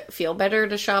makes you feel better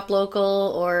to shop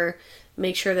local, or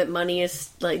make sure that money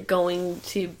is, like, going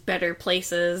to better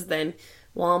places than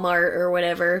Walmart or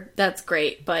whatever, that's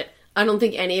great. But I don't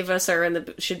think any of us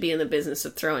should be in the business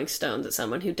of throwing stones at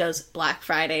someone who does Black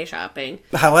Friday shopping.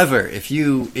 However, if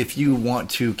you want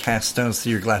to cast stones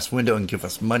through your glass window and give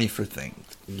us money for things,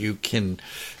 you can,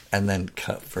 and then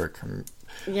cut for...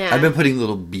 Yeah. I've been putting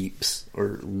little beeps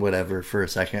or whatever for a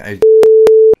second.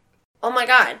 Oh my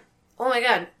god.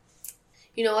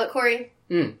 You know what, Corey?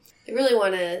 I really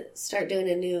want to start doing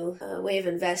a new way of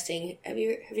investing. Have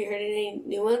you heard any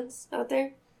new ones out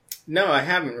there? No, I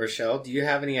haven't, Rochelle. Do you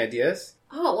have any ideas?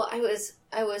 Oh, well,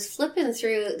 I was flipping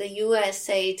through the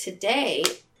USA Today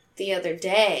the other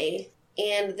day,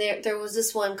 And there was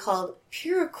this one called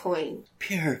Puracoin.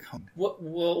 Puracoin. What?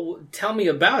 Well, tell me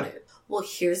about it. Well,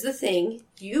 here's the thing.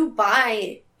 You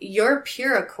buy your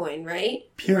Puracoin, right?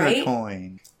 Puracoin.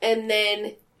 Right? And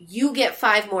then you get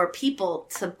 5 more people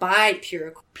to buy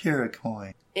Puracoin.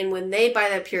 Puracoin. And when they buy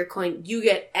that Puracoin, you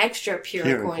get extra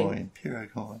Puracoin.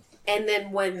 Puracoin. And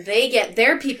then when they get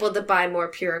their people to buy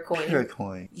more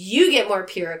Puracoin, you get more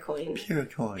Puracoin.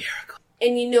 Puracoin.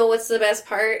 And you know what's the best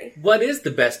part? What is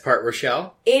the best part,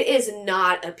 Rochelle? It is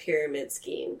not a pyramid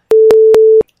scheme.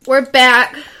 We're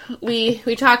back. We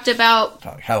talked about...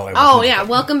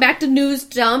 welcome back to News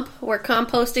Dump. We're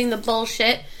composting the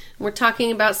bullshit. We're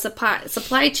talking about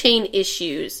supply chain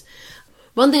issues.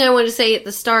 One thing I wanted to say at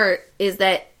the start is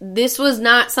that this was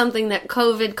not something that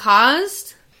COVID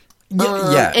caused.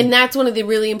 Yeah. And that's one of the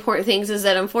really important things is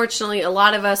that unfortunately a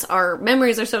lot of us, our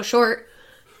memories are so short,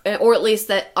 or at least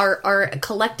that our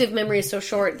collective memory is so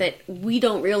short that we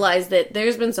don't realize that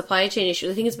there's been supply chain issues.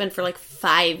 I think it's been for like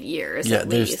 5 years. Yeah, at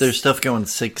least. there's stuff going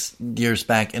 6 years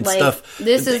back and like, stuff.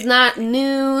 This is not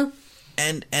new.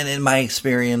 And in my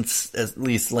experience, at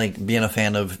least like being a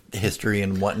fan of history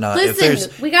and whatnot,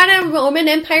 Listen, we got a Roman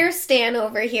Empire stan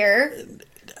over here.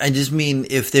 I just mean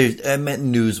I meant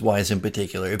news-wise in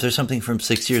particular. If there's something from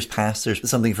 6 years past, there's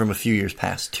something from a few years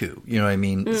past too. You know what I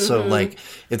mean? Mm-hmm. So like,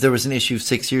 if there was an issue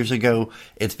 6 years ago,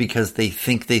 it's because they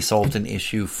think they solved an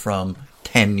issue from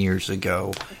 10 years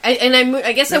ago.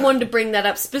 I guess I wanted to bring that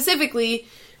up specifically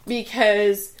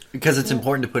because it's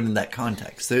important to put in that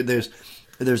context.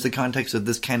 There's the context of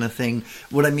this kind of thing.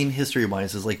 What I mean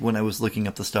history-wise is like when I was looking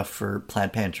up the stuff for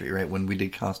Plaid Pantry, right? When we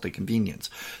did Cost of Convenience.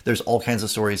 There's all kinds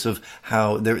of stories of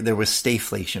how there was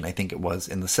stayflation, I think it was,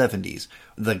 in the 70s.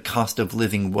 The cost of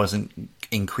living wasn't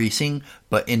increasing,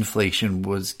 but inflation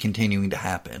was continuing to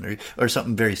happen or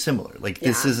something very similar. Like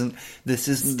this isn't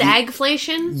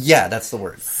stagflation? Yeah, that's the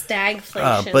word.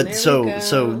 Stagflation. But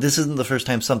so this isn't the first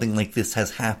time something like this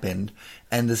has happened.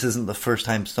 And this isn't the first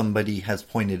time somebody has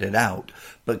pointed it out.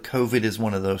 But COVID is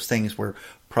one of those things where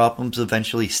problems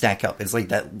eventually stack up. It's like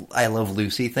that I Love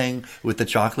Lucy thing with the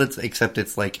chocolates, except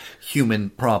it's like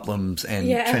human problems and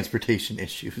transportation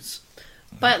issues.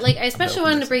 But like, I especially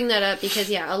wanted to bring that up because,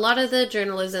 a lot of the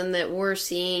journalism that we're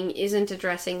seeing isn't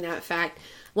addressing that fact.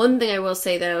 One thing I will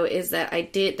say, though, is that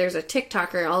there's a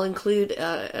TikToker, I'll include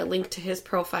a link to his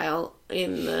profile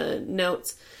in the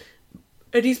notes.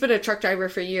 And he's been a truck driver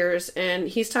for years, and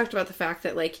he's talked about the fact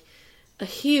that, like, a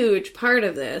huge part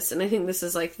of this, and I think this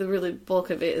is, like, the really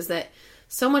bulk of it, is that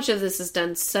so much of this is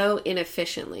done so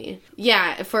inefficiently.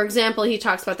 Yeah, for example, he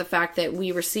talks about the fact that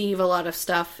we receive a lot of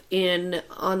stuff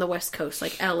on the West Coast,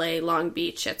 like LA, Long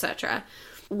Beach, etc.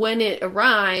 When it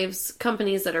arrives,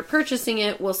 companies that are purchasing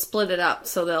it will split it up,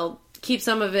 so they'll keep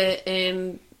some of it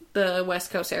in the West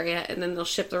Coast area, and then they'll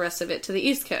ship the rest of it to the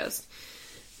East Coast.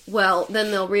 Well,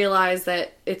 then they'll realize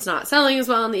that it's not selling as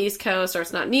well on the East Coast, or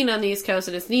it's not needed on the East Coast,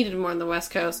 and it's needed more on the West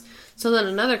Coast. So then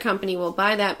another company will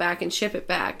buy that back and ship it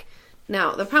back.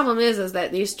 Now, the problem is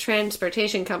that these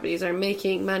transportation companies are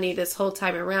making money this whole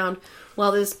time around,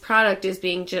 while this product is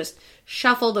being just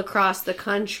shuffled across the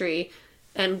country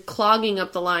and clogging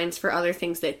up the lines for other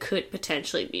things that could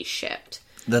potentially be shipped.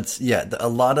 A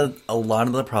lot of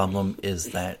the problem is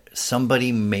that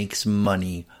somebody makes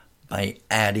money by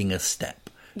adding a step.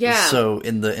 Yeah. So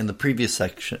in the previous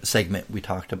segment, we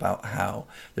talked about how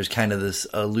there's kind of this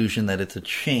illusion that it's a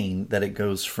chain, that it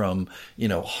goes from,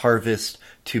 harvest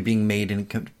to being made in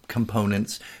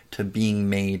components to being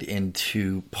made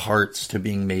into parts to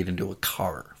being made into a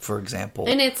car, for example.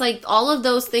 And it's like all of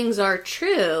those things are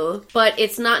true, but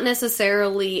it's not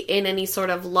necessarily in any sort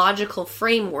of logical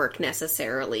framework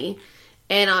necessarily.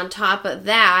 And on top of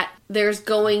that, there's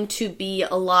going to be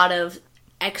a lot of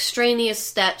extraneous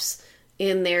steps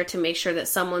in there to make sure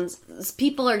that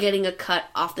people are getting a cut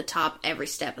off the top every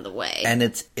step of the way. And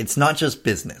it's not just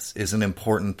business is an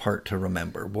important part to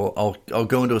remember. Well, I'll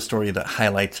go into a story that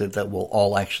highlights it that we'll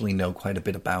all actually know quite a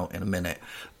bit about in a minute.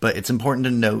 But it's important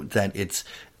to note that it's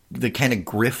the kind of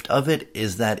grift of it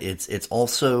is that it's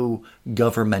also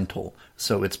governmental.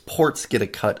 So its ports get a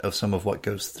cut of some of what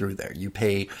goes through there. You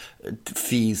pay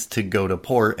fees to go to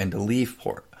port and to leave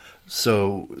port.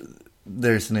 So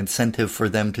there's an incentive for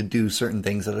them to do certain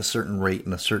things at a certain rate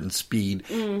and a certain speed,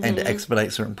 and to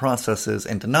expedite certain processes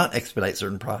and to not expedite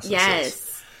certain processes.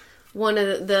 Yes. One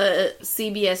of the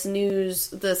CBS News,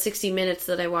 the 60 Minutes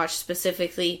that I watched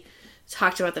specifically,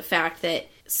 talked about the fact that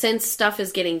since stuff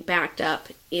is getting backed up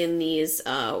in these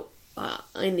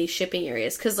shipping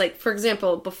areas, because, like, for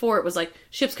example, before it was like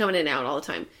ships coming in and out all the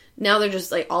time. Now they're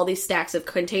just like all these stacks of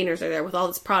containers are there with all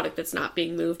this product that's not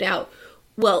being moved out.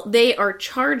 Well, they are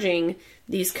charging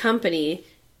these companies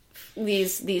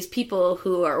these people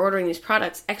who are ordering these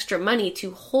products extra money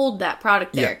to hold that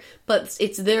product there, but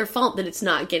it's their fault that it's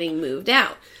not getting moved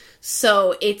out.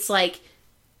 So it's like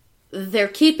they're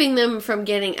keeping them from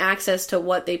getting access to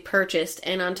what they purchased,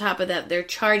 and on top of that, they're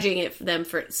charging them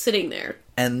for sitting there.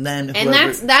 And then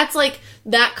that's like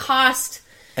that cost.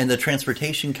 And the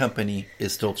transportation company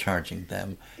is still charging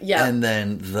them. Yeah. And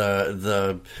then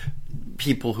the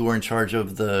people who are in charge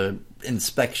of the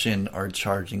inspection are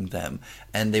charging them.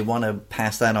 And they want to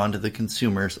pass that on to the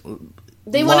consumers.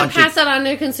 They want to pass that on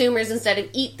to consumers instead of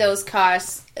eat those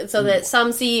costs so that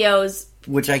some CEOs...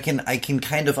 Which I can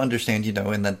kind of understand,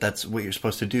 and that's what you're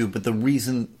supposed to do. But the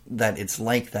reason that it's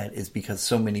like that is because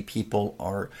so many people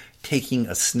are taking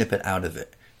a snippet out of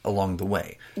it along the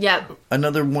way. Yeah.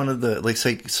 Another one of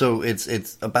the so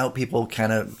it's about people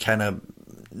kind of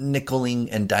nickeling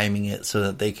and diming it so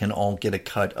that they can all get a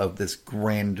cut of this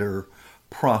grander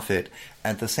profit.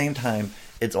 At the same time,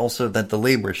 it's also that the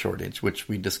labor shortage, which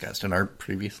we discussed in our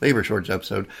previous labor shortage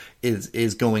episode,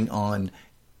 is going on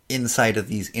inside of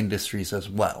these industries as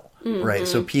well, right?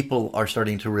 So people are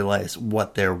starting to realize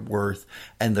what they're worth,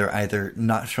 and they're either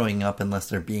not showing up unless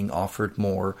they're being offered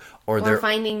more, or they're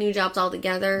finding new jobs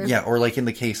altogether. Yeah, or like in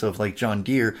the case of like John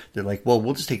Deere, they're like, well,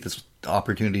 we'll just take this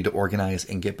opportunity to organize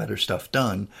and get better stuff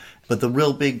done. But the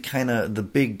real big the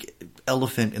big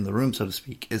elephant in the room, so to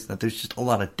speak, is that there's just a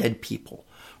lot of dead people.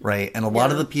 Right, and a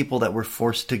lot of the people that were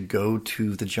forced to go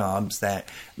to the jobs that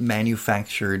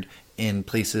manufactured in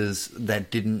places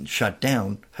that didn't shut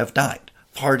down have died.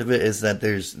 Part of it is that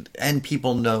and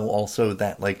people know also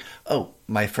that like, oh,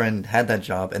 my friend had that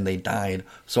job and they died,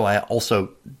 so I also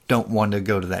don't want to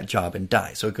go to that job and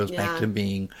die. So it goes back to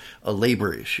being a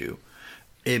labor issue.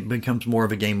 It becomes more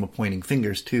of a game of pointing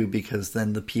fingers too, because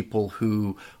then the people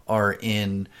who are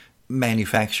in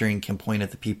manufacturing can point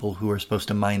at the people who are supposed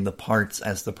to mine the parts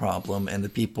as the problem, and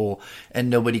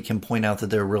nobody can point out that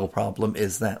their real problem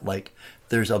is that like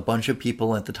there's a bunch of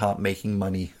people at the top making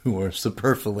money who are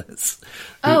superfluous.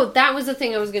 Oh, that was the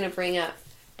thing I was going to bring up.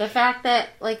 The fact that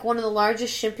like one of the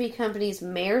largest shipping companies,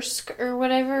 Maersk or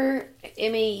whatever,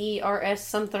 M-A-E-R-S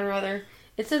something or other,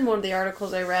 it's in one of the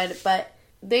articles I read, but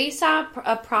they saw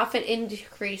a profit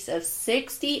increase of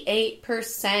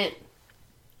 68%.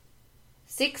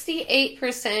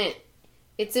 68%.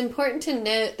 It's important to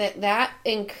note that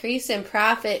increase in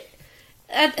profit,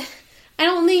 I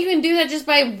don't think you can do that just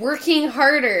by working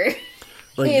harder.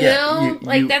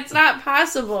 Like, that's not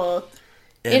possible.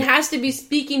 It has to be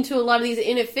speaking to a lot of these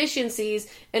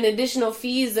inefficiencies and additional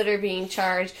fees that are being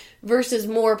charged versus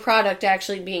more product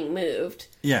actually being moved.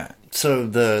 Yeah. So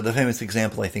the famous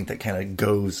example I think that kind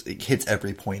of hits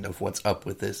every point of what's up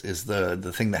with this is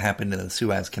the thing that happened in the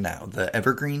Suez Canal. The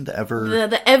Evergreen, the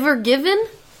Ever Given?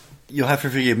 You'll have to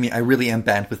forgive me. I really am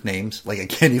bad with names. Like, I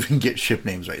can't even get ship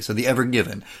names right. So the Ever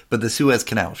Given, but the Suez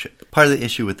Canal ship. Part of the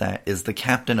issue with that is the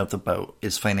captain of the boat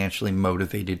is financially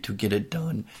motivated to get it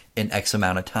done in X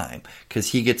amount of time,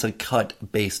 because he gets a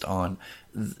cut based on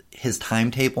his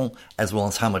timetable as well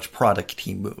as how much product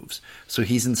he moves. So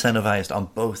he's incentivized on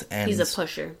both ends. He's a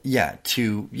pusher. Yeah,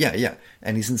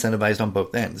 and he's incentivized on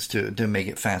both ends to make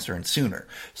it faster and sooner.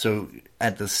 So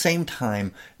at the same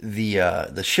time,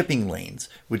 the shipping lanes,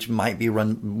 which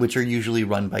are usually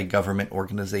run by government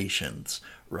organizations,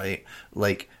 right?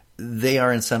 Like, they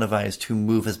are incentivized to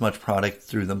move as much product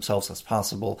through themselves as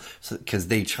possible, because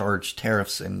they charge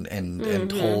tariffs and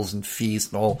tolls and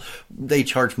fees and all. They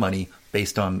charge money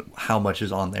based on how much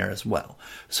is on there as well.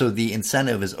 So the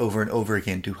incentive is over and over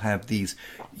again to have these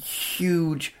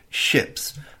huge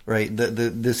ships, right?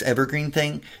 This Evergreen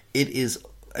thing, it is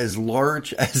as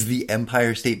large as the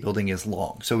Empire State Building is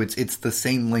long. So it's the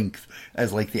same length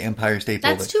as like the Empire State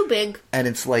Building. That's too big. And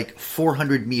it's like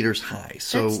 400 meters high.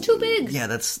 So that's too big. Yeah,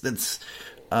 that's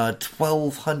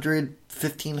 1,200,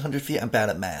 1,500 feet. I'm bad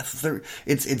at math.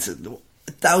 It's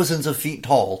thousands of feet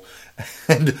tall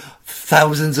and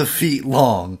thousands of feet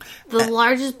long. The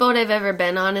largest boat I've ever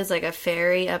been on is like a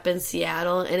ferry up in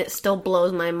Seattle, and it still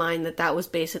blows my mind that was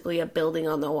basically a building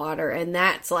on the water, and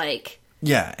that's like...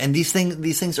 Yeah, and these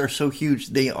things are so huge.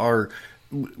 They are,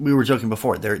 we were joking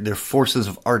before, they're forces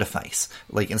of artifice.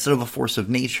 Like, instead of a force of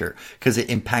nature, because it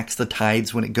impacts the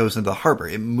tides when it goes into the harbor.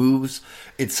 It moves.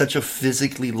 It's such a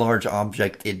physically large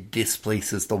object, it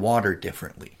displaces the water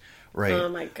differently. right? Oh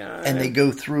my god. And they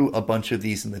go through a bunch of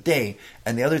these in the day.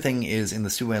 And the other thing is, in the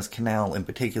Suez Canal in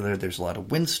particular, there's a lot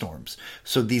of windstorms.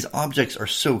 So these objects are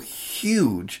so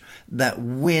huge that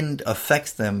wind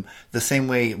affects them the same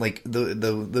way, like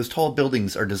those tall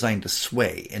buildings are designed to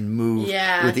sway and move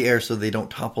with the air so they don't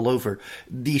topple over.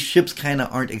 These ships kind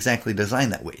of aren't exactly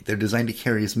designed that way. They're designed to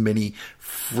carry as many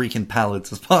freaking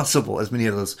pallets as possible, as many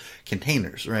of those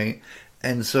containers, right?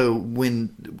 And so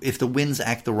if the winds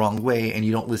act the wrong way and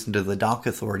you don't listen to the dock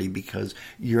authority because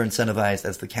you're incentivized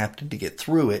as the captain to get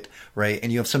through it, right?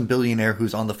 And you have some billionaire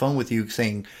who's on the phone with you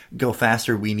saying, go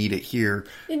faster, we need it here.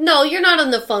 No, you're not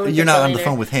on the phone with You're not on the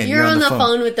phone with him. You're on the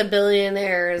phone with the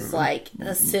billionaire's, like,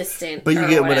 assistant. But you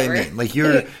get whatever. what I mean. Like,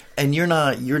 you're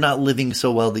not living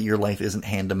so well that your life isn't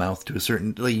hand to mouth to a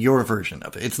certain, like, your version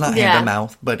of it. It's not hand to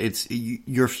mouth, but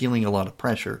you're feeling a lot of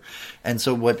pressure. And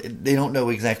so they don't know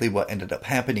exactly what ended up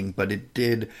happening, but it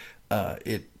did,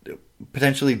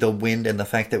 potentially the wind and the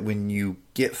fact that when you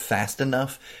get fast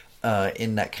enough,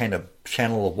 in that kind of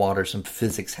channel of water, some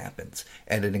physics happens,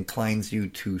 and it inclines you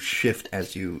to shift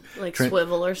as you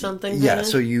swivel or something. Yeah,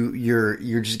 so you're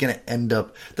just going to end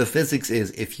up. The physics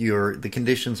is if the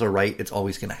conditions are right, it's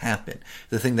always going to happen.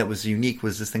 The thing that was unique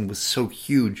was this thing was so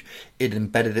huge, it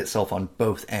embedded itself on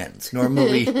both ends.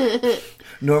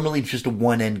 Normally just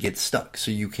one end gets stuck,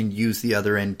 so you can use the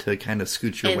other end to kind of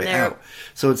scoot your way out.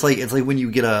 So it's like when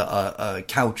you get a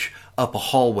couch up a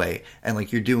hallway and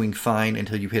like you're doing fine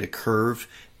until you hit a curve,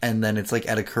 and then it's like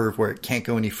at a curve where it can't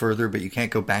go any further, but you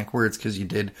can't go backwards because you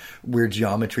did weird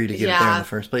geometry to get it there in the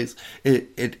first place.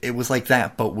 It was like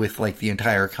that, but with like the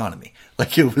entire economy.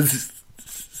 Like it was.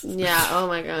 Yeah. Oh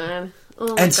my god. Oh my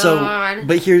and god. So,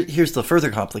 but here's the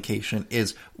further complication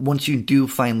is once you do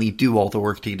finally do all the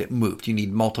work to get it moved, you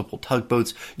need multiple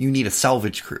tugboats, you need a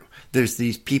salvage crew. There's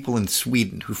these people in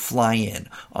Sweden who fly in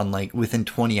on like within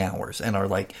 20 hours and are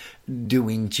like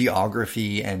doing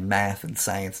geography and math and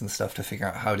science and stuff to figure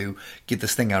out how to get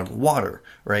this thing out of the water,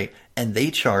 right? And they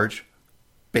charge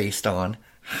based on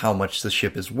how much the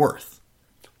ship is worth.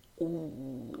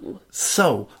 Ooh.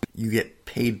 So you get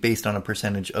paid based on a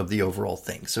percentage of the overall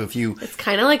thing. So if you... It's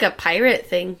kind of like a pirate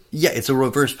thing. Yeah, it's a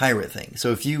reverse pirate thing.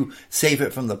 So if you save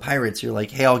it from the pirates, you're like,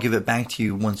 hey, I'll give it back to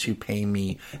you once you pay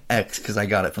me X because I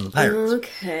got it from the pirates.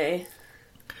 Okay.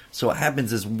 So what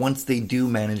happens is once they do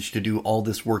manage to do all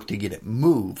this work to get it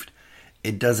moved,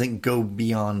 it doesn't go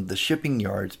beyond the shipping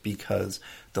yards because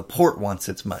the port wants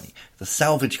its money. The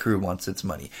salvage crew wants its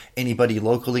money. Anybody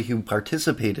locally who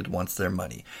participated wants their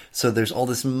money. So there's all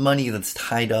this money that's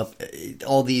tied up.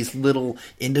 All these little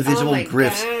individual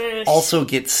grifts also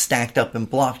get stacked up and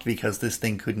blocked because this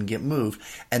thing couldn't get moved.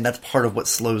 And that's part of what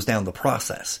slows down the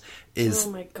process. Is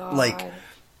oh my god. Like,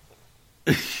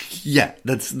 yeah,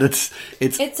 it's.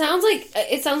 It sounds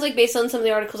like based on some of the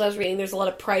articles I was reading, there's a lot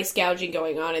of price gouging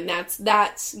going on, and that's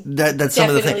some of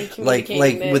the things. Like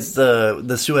this. with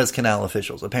the Suez Canal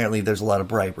officials, apparently there's a lot of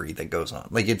bribery that goes on.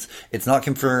 Like it's not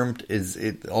confirmed.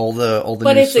 All the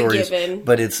but news it's stories, a given.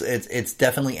 But it's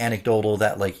definitely anecdotal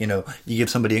that like you give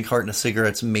somebody a carton of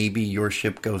cigarettes, maybe your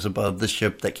ship goes above the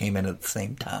ship that came in at the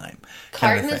same time.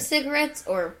 Carton of cigarettes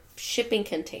or shipping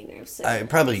container of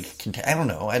cigarettes? I don't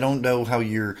know. I don't know how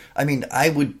you're... I mean, I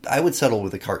would settle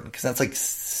with a carton because that's like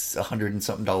 $100 and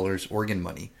something Oregon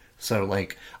money. So,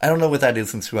 like, I don't know what that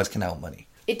is in Suez Canal money.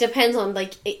 It depends on,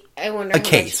 like, I wonder. A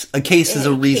case is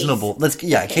a reasonable... A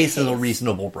case is a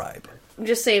reasonable bribe. I'm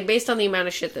just saying, based on the amount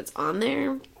of shit that's on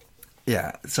there.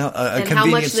 Yeah, so a and convenience how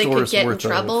much they store could is get in worth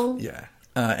trouble. Yeah,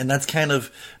 and that's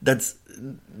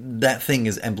that thing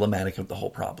is emblematic of the whole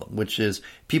problem, which is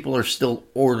people are still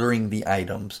ordering the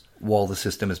items while the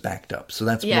system is backed up. So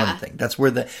that's one thing. That's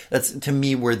to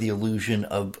me where the illusion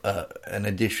of an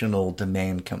additional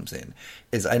demand comes in.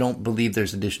 Is I don't believe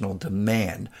there's additional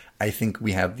demand. I think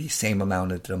we have the same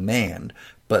amount of demand,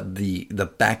 but the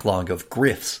backlog of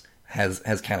grifts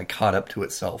has kind of caught up to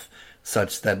itself,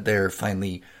 such that they're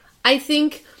finally. I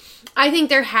think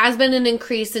there has been an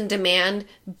increase in demand,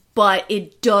 but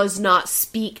it does not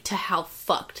speak to how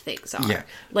fucked things are. Yeah.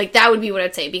 Like, that would be what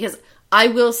I'd say, because I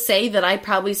will say that I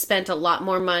probably spent a lot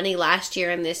more money last year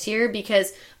and this year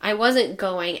because I wasn't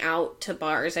going out to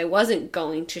bars, I wasn't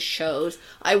going to shows,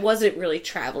 I wasn't really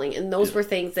traveling, and those were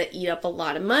things that eat up a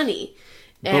lot of money.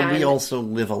 But we also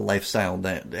live a lifestyle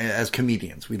that, as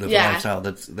comedians, we live a lifestyle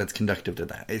that's conductive to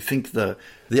that. I think the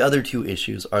other two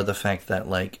issues are the fact that,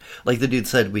 like the dude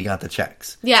said, we got the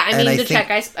checks. Yeah, I mean, check,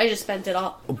 I just spent it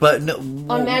all. But no,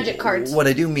 on magic cards. What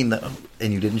I do mean, though,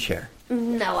 and you didn't share.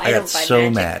 No, I don't buy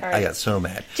magic cards. I got so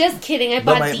mad. Just kidding, I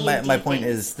bought D&D my point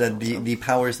is that the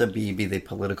powers that be they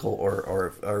political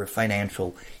or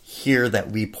financial, hear that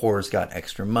we poors got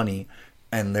extra money,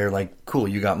 And they're like, cool,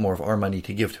 you got more of our money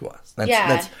to give to us.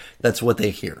 Yeah. That's what they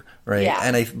hear, right?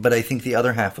 Yeah. But I think the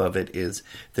other half of it is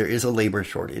there is a labor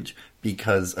shortage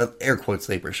because, air quotes,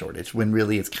 labor shortage, when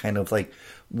really it's kind of like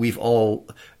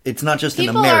it's not just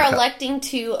People in America. are electing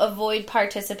to avoid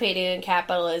participating in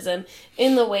capitalism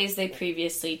in the ways they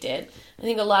previously did. I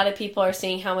think a lot of people are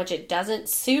seeing how much it doesn't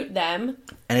suit them.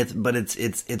 And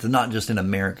it's not just in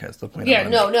America, is the point. Yeah,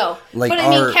 no. Like but I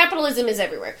mean, capitalism is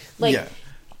everywhere. Like, yeah.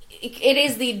 It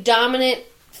is the dominant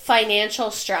financial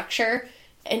structure,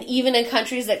 and even in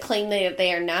countries that claim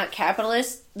they are not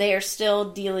capitalist, they are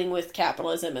still dealing with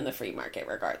capitalism and the free market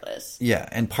regardless. Yeah,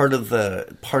 and part of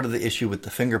the issue with the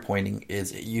finger pointing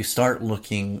is if you start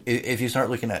looking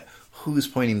at who's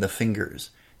pointing the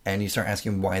fingers, and you start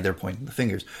asking why they're pointing the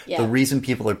fingers. Yeah. The reason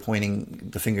people are pointing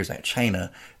the fingers at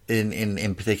China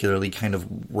in particularly kind of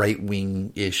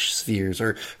right-wing-ish spheres,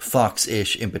 or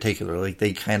Fox-ish in particular, like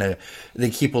they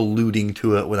keep alluding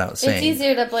to it without saying. It's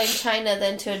easier to blame China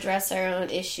than to address our own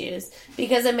issues,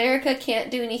 because America can't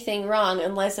do anything wrong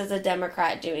unless it's a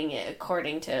Democrat doing it,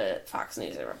 according to Fox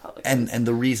News and Republicans. And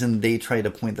the reason they try to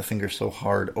point the finger so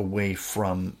hard away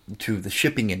to the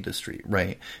shipping industry,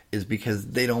 right, is because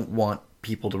they don't want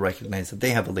people to recognize that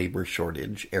they have a labor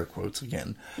shortage, air quotes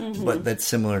again, but that's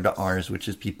similar to ours, which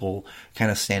is people kind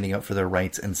of standing up for their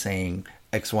rights and saying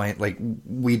X, Y, like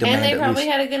we demand. And they probably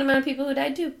had a good amount of people who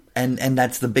died too. And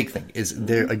that's the big thing is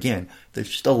there's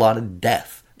just a lot of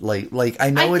death. Like I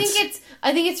know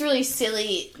I think it's really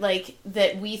silly, like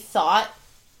that we thought,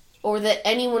 or that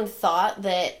anyone thought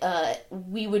that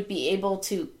we would be able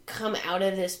to come out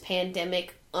of this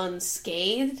pandemic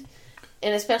unscathed,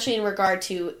 and especially in regard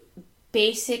to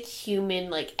basic human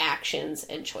like actions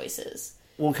and choices.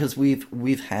 Well, because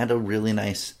we've had a really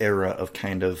nice era of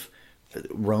kind of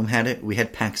Rome had it. We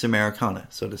had Pax Americana,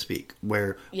 so to speak,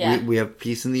 where we have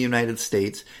peace in the United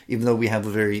States, even though we have a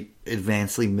very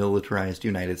advancedly militarized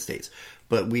United States.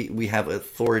 But we have an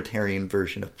authoritarian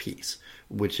version of peace,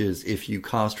 which is if you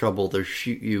cause trouble, they'll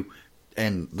shoot you,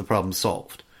 and the problem's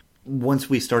solved. Once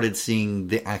we started seeing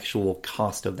the actual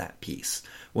cost of that peace,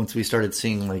 once we started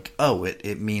seeing like, oh,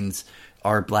 it means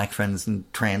our black friends and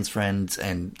trans friends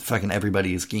and fucking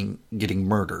everybody is getting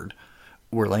murdered,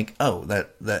 we're like, oh,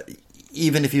 that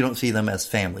even if you don't see them as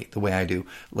family the way I do,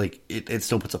 like it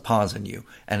still puts a pause in you.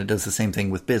 And it does the same thing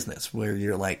with business, where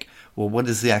you're like, well, what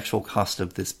is the actual cost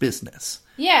of this business?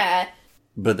 Yeah.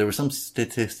 But there was some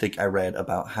statistic I read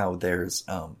about how there's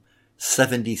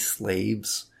 70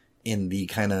 slaves in the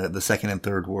kind of the second and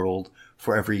third world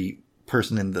for every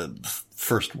person in the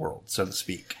first world, so to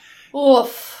speak.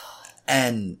 Oof.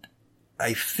 And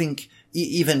I think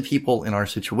even people in our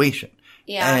situation.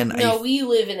 Yeah, and we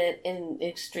live in an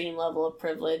extreme level of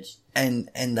privilege. And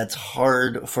that's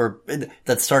hard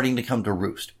that's starting to come to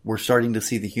roost. We're starting to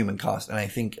see the human cost. And I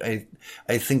think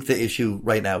the issue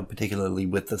right now, particularly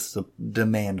with the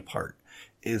demand part,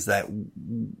 is that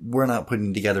we're not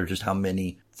putting together just how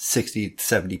many 60,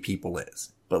 70 people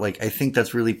is. But like, I think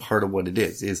that's really part of what it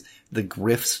is the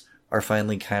grifts are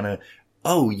finally kind of,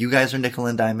 oh, you guys are nickel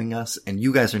and diming us, and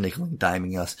you guys are nickel and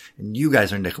diming us, and you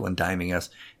guys are nickel and diming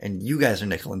us, and you guys are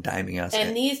nickel and diming us.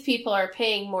 And these people are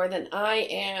paying more than I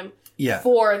am yeah.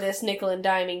 for this nickel and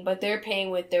diming, but they're paying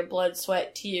with their blood,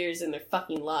 sweat, tears, and their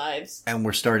fucking lives. And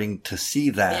we're starting to see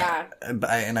that.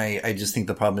 Yeah. I just think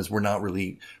the problem is we're not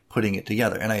really putting it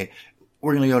together. And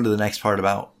we're going to go into the next part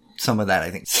about some of that, I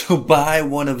think. So buy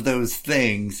one of those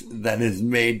things that is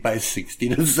made by 60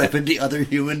 to 70 other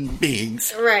human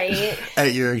beings. Right.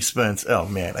 At your expense. Oh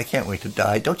man, I can't wait to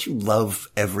die. Don't you love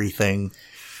everything?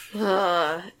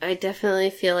 I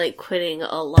definitely feel like quitting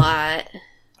a lot.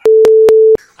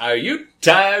 Are you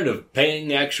tired of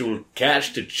paying actual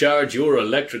cash to charge your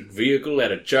electric vehicle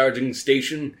at a charging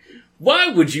station? Why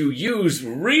would you use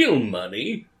real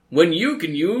money when you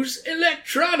can use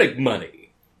electronic money?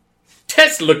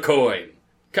 Tesla coin,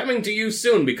 coming to you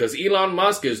soon because Elon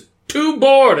Musk is too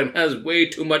bored and has way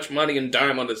too much money and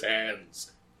time on his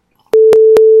hands.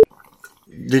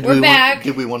 We're back.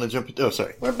 Did we want to jump into... Oh,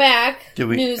 sorry. We're back. Did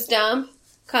we... News dump.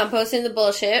 Composting the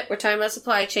bullshit. We're talking about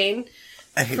supply chain.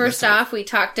 First off, we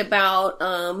talked about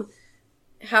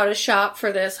how to shop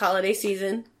for this holiday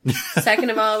season. Second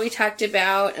of all, we talked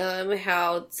about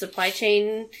how supply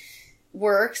chain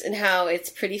works and how it's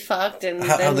pretty fucked, and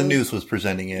how the news was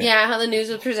presenting it. Yeah, how the news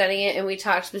was presenting it, and we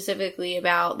talked specifically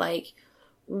about like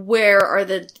where are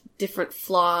the different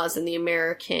flaws in the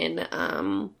American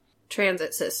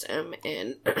transit system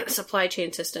and supply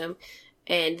chain system,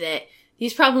 and that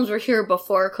these problems were here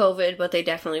before COVID, but they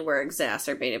definitely were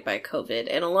exacerbated by COVID.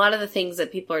 And a lot of the things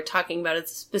that people are talking about,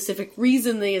 it's a specific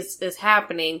reason this is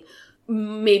happening,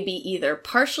 may be either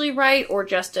partially right or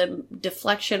just a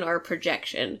deflection or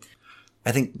projection.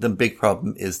 I think the big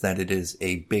problem is that it is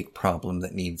a big problem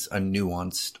that needs a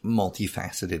nuanced,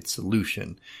 multifaceted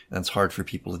solution. And it's hard for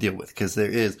people to deal with because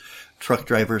truck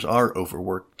drivers are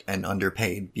overworked and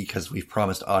underpaid because we've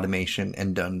promised automation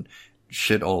and done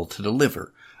shit all to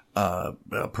deliver.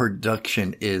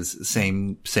 Production is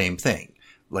same thing.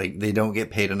 Like, they don't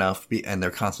get paid enough and they're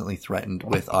constantly threatened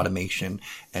with automation.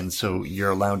 And so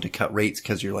you're allowed to cut rates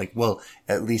because you're like, well,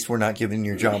 at least we're not giving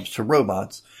your jobs to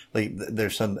robots. Like,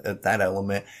 there's some, that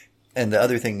element. And the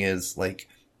other thing is, like,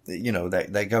 you know,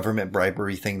 that government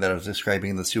bribery thing that I was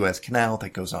describing in the Suez Canal,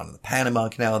 that goes on in the Panama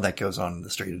Canal, that goes on in the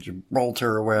Strait of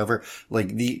Gibraltar or wherever. Like,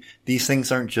 these things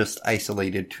aren't just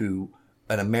isolated to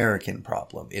an American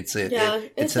problem. It's an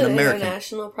American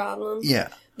international problem. Yeah.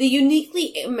 The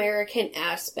uniquely American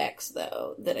aspects,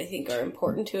 though, that I think are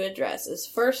important to address is,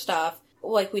 first off,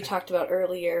 like we talked about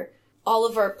earlier, all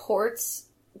of our ports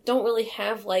don't really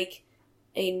have a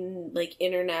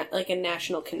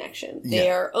national connection. They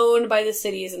are owned by the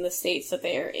cities and the states that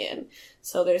they are in.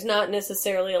 So there's not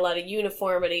necessarily a lot of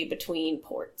uniformity between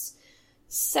ports.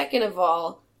 Second of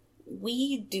all,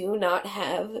 we do not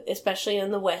have, especially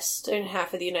in the western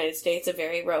half of the United States, a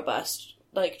very robust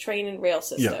train and rail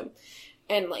system. Yeah.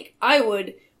 And I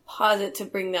would posit to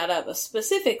bring that up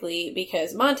specifically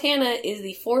because Montana is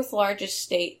the 4th largest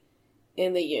state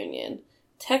in the Union.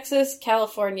 Texas,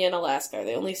 California, and Alaska are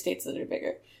the only states that are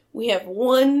bigger. We have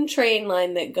one train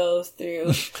line that goes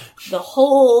through the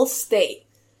whole state.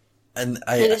 And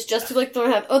it's just through the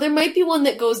northern half. Oh, there might be one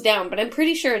that goes down, but I'm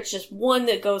pretty sure it's just one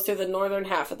that goes through the northern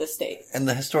half of the state. And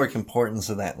the historic importance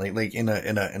of that, like in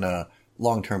a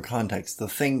long-term context, the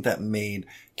thing that made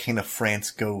kind of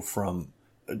France go from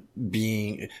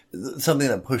being something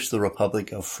that pushed the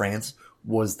Republic of France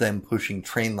was them pushing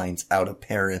train lines out of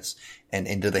Paris and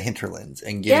into the hinterlands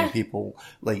and getting people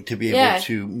to be able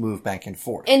to move back and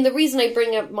forth. And the reason I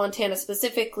bring up Montana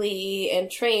specifically and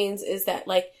trains is that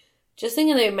just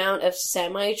think of the amount of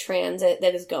semi-transit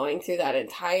that is going through that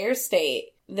entire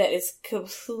state that is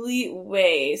complete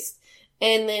waste.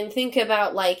 And then think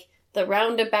about the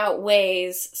roundabout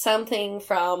ways something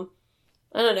from,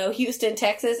 I don't know, Houston,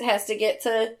 Texas has to get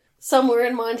to somewhere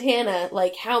in Montana.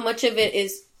 How much of it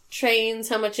is trains,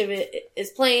 how much of it is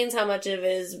planes, how much of it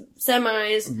is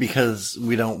semis. Because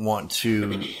we don't want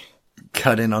to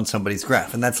cut in on somebody's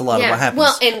graph, and that's a lot of what happens.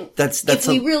 Well, and if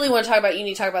we really want to talk about, you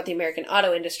need to talk about the American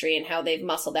auto industry and how they've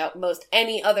muscled out most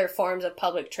any other forms of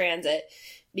public transit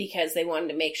because they wanted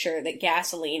to make sure that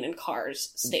gasoline and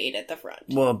cars stayed at the front.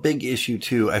 Well, a big issue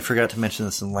too, I forgot to mention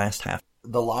this in the last half,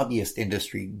 the lobbyist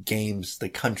industry games the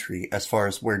country as far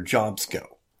as where jobs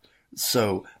go.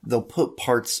 So they'll put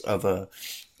parts of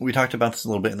we talked about this a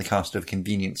little bit in the Cost of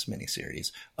Convenience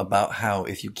miniseries, about how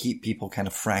if you keep people kind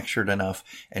of fractured enough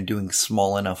and doing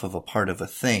small enough of a part of a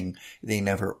thing, they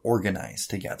never organize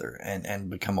together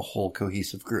and become a whole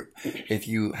cohesive group. If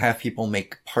you have people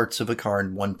make parts of a car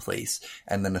in one place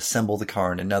and then assemble the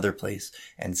car in another place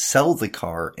and sell the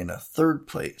car in a third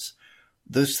place,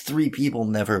 those 3 people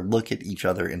never look at each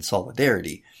other in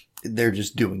solidarity. They're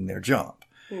just doing their job.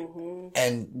 Mm-hmm.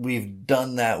 And we've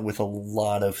done that with a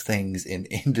lot of things in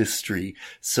industry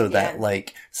so that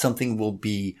something will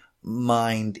be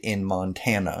mined in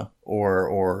Montana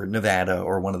or Nevada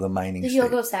or one of the mining states. The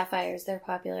Yogo sapphires, they're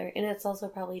popular. And it's also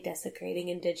probably desecrating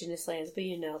indigenous lands, but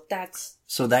that's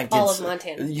all of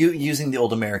Montana. Using the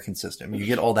old American system, you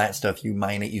get all that stuff, you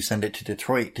mine it, you send it to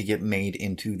Detroit to get made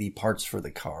into the parts for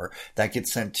the car. That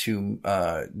gets sent to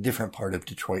a different part of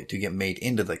Detroit to get made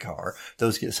into the car.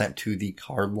 Those get sent to the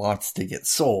car lots to get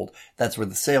sold. That's where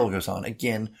the sale goes on.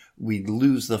 Again, we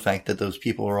lose the fact that those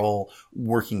people are all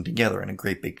working together in a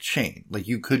great big chain.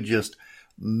 You could just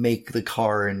make the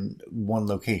car in one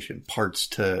location, parts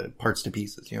to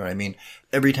pieces. You know what I mean?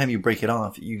 Every time you break it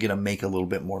off, you get to make a little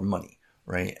bit more money,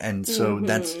 right? And so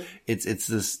it's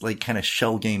this kind of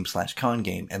shell game / con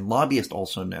game. And lobbyists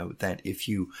also know that if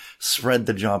you spread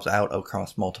the jobs out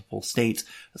across multiple states,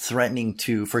 threatening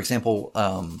to, for example,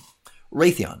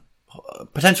 Raytheon.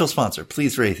 Potential sponsor,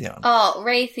 please, Raytheon. Oh,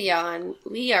 Raytheon.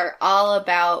 We are all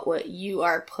about what you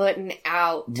are putting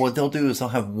out. What they'll do is they'll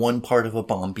have one part of a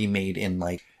bomb be made in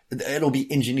it'll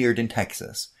be engineered in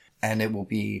Texas, and it will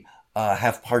be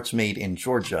have parts made in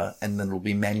Georgia, and then it'll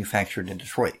be manufactured in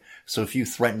Detroit. So if you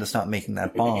threaten to stop making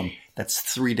that bomb, that's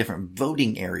 3 different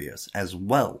voting areas as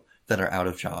well that are out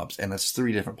of jobs. And that's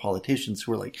 3 different politicians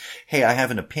who are like, hey, I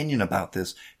have an opinion about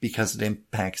this because it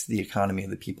impacts the economy of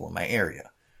the people in my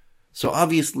area. So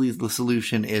obviously the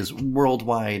solution is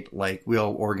worldwide, like we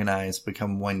all organize,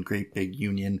 become one great big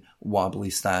union, wobbly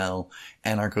style,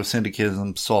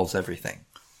 anarcho-syndicalism solves everything.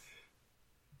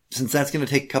 Since that's going to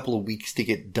take a couple of weeks to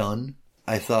get done,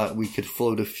 I thought we could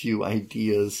float a few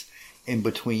ideas in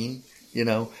between, you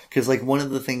know? Because like one of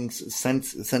the things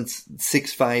since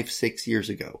 6 years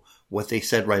ago, what they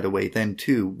said right away then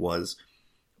too was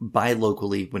buy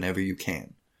locally whenever you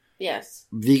can. Yes.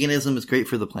 Veganism is great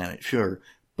for the planet, sure.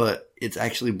 But it's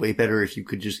actually way better if you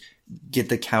could just get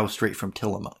the cow straight from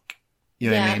Tillamook.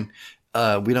 You know what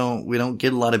I mean? We don't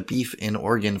get a lot of beef in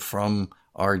Oregon from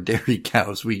our dairy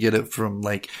cows. We get it from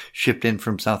like shipped in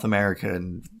from South America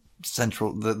and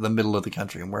the middle of the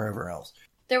country and wherever else.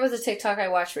 There was a TikTok I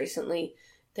watched recently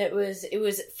that was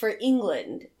for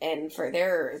England and for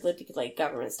their like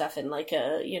government stuff and like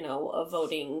a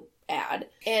voting ad,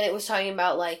 and it was talking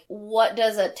about like what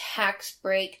does a tax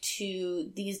break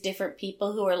to these different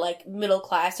people who are like middle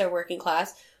class or working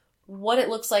class, what it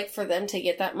looks like for them to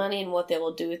get that money and what they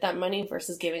will do with that money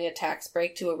versus giving a tax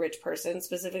break to a rich person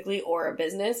specifically or a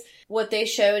business. What they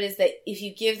showed is that if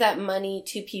you give that money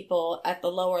to people at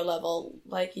the lower level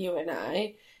like you and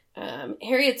I,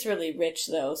 Harriet's really rich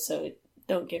though, so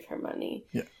don't give her money.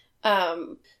 Yeah.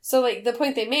 So like the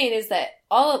point they made is that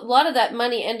a lot of that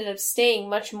money ended up staying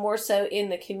much more so in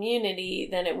the community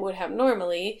than it would have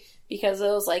normally, because it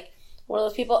was like one of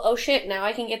those people, oh shit, now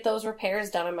I can get those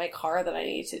repairs done in my car that I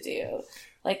need to do.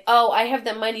 Like, oh, I have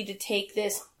the money to take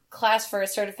this class for a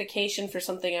certification for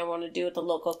something I want to do at the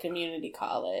local community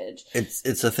college.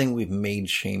 It's a thing we've made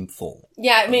shameful.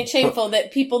 Yeah, it made shameful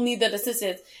that people need that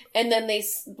assistance. And then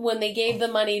when they gave the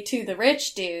money to the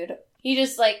rich dude, he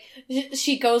just, like,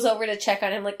 she goes over to check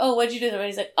on him, like, oh, what'd you do? And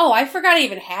he's like, oh, I forgot I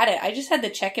even had it. I just had the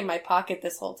check in my pocket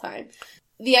this whole time.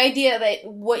 The idea that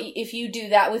if you do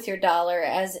that with your dollar,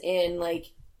 as in, like,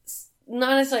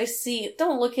 not necessarily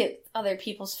don't look at other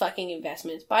people's fucking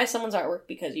investments. Buy someone's artwork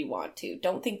because you want to.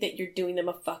 Don't think that you're doing them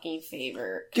a fucking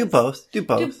favor. Do both.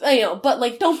 But,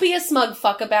 like, don't be a smug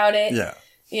fuck about it. Yeah.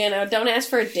 Don't ask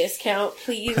for a discount,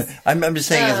 please. I'm just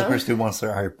saying, as a person who wants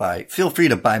their art, feel free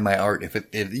to buy my art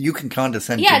if you can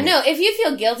condescend to me. Yeah, no, if you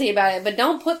feel guilty about it, but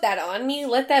don't put that on me.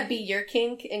 Let that be your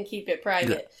kink and keep it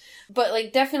private. Yeah. But,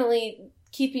 like, definitely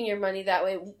keeping your money that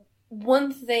way.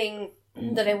 One thing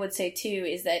that I would say, too,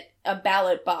 is that a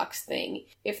ballot box thing.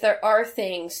 If there are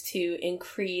things to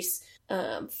increase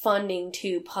funding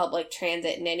to public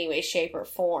transit in any way, shape, or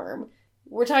form,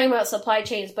 we're talking about supply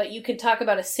chains, but you could talk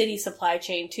about a city supply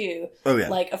chain, too. Oh, yeah.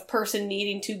 Like, a person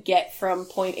needing to get from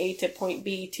point A to point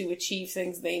B to achieve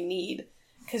things they need.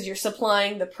 Because you're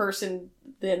supplying the person,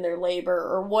 then their labor,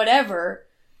 or whatever,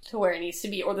 to where it needs to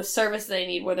be, or the service they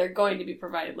need where they're going to be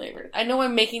provided labor. I know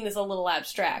I'm making this a little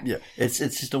abstract. Yeah, it's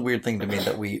just a weird thing to me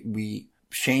that we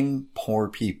shame poor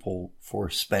people for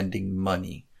spending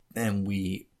money, and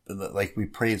we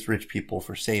praise rich people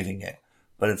for saving it.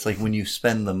 But it's like when you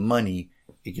spend the money,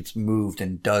 it gets moved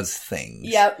and does things.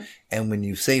 Yep. And when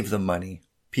you save the money,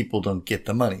 people don't get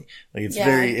the money. Like it's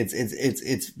very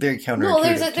counterintuitive.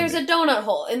 No, there's a donut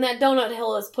hole, and that donut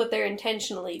hole is put there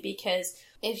intentionally because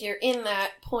if you're in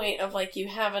that point of like you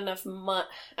have enough money,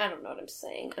 I don't know what I'm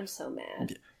saying. I'm so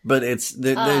mad. But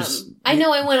there's. I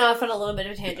know I went off on a little bit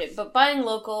of a tangent, but buying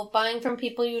local, buying from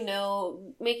people you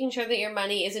know, making sure that your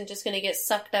money isn't just going to get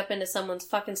sucked up into someone's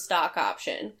fucking stock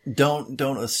option. Don't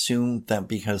assume that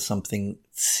because something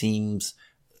seems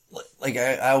like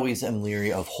I always am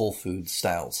leery of Whole Foods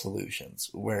style solutions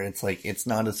where it's like it's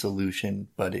not a solution,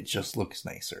 but it just looks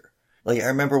nicer. Like I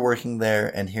remember working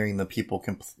there and hearing the people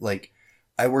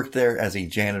I worked there as a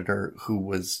janitor who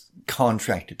was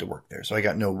contracted to work there. So I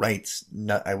got no rights.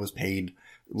 I was paid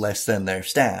less than their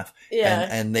staff. Yeah.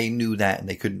 And they knew that and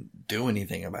they couldn't do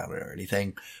anything about it or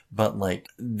anything. But like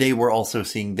they were also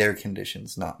seeing their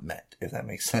conditions not met, if that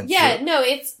makes sense. Yeah, so, no,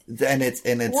 it's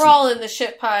we're all in the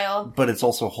shit pile. But it's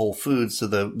also Whole Foods, so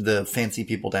the fancy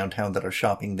people downtown that are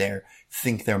shopping there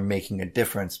think they're making a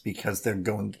difference because they're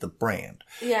going to the brand.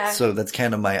 Yeah. So that's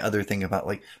kind of my other thing about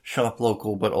like shop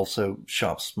local, but also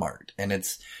shop smart. And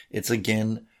it's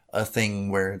again a thing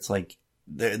where it's like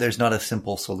there's not a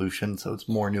simple solution, so it's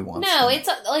more nuanced. No, it's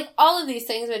like all of these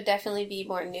things would definitely be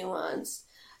more nuanced.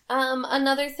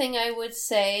 Another thing I would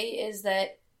say is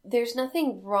that there's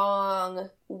nothing wrong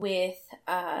with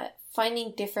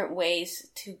finding different ways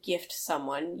to gift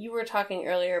someone. You were talking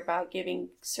earlier about giving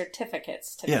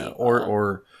certificates to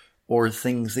people. or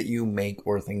things that you make,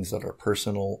 or things that are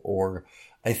personal, or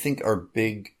I think a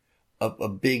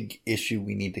big issue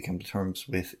we need to come to terms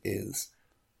with is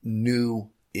new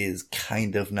is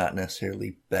kind of not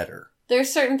necessarily better.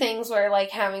 there's certain things where, like,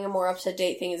 having a more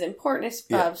up-to-date thing is important,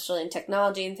 especially in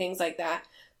technology and things like that.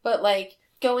 But, like,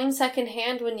 going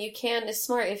secondhand when you can is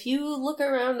smart. If you look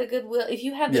around a Goodwill, if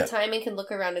you have the time and can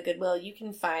look around a Goodwill, you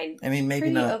can find maybe pretty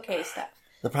not okay stuff.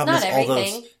 The problem not is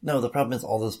everything. all those. No, the problem is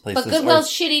all those places. But Goodwill's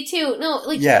shitty too. No,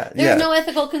 like there's no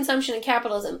ethical consumption in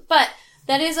capitalism. But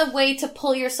that is a way to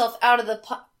pull yourself out of the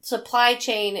supply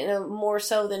chain in a more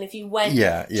so than if you went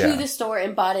to the store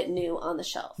and bought it new on the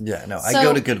shelf. Yeah, no, I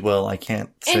go to Goodwill. I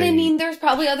can't say... And I mean, there's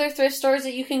probably other thrift stores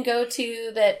that you can go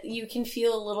to that you can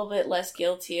feel a little bit less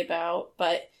guilty about,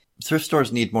 but... Thrift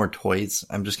stores need more toys.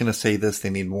 I'm just gonna say this, they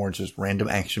need more just random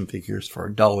action figures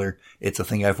for $1. It's a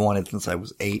thing I've wanted since I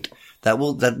was 8. That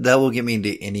will get me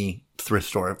into any thrift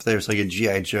store. If there's like a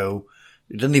G.I. Joe,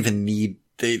 it doesn't even need...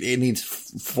 It needs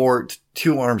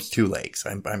 2 arms, 2 legs.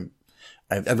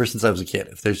 I've ever since I was a kid,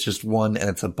 if there's just one and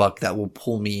it's $1, that will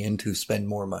pull me in to spend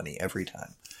more money every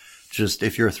time. Just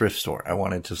if you're a thrift store, I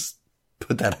wanted to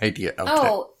put that idea out there.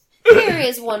 Oh, there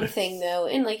is one thing though,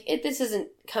 and like this isn't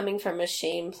coming from a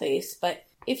shame place, but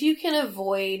if you can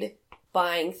avoid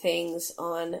buying things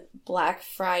on Black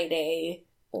Friday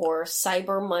or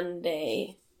Cyber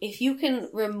Monday, if you can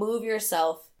remove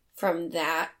yourself from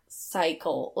that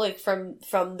cycle, like from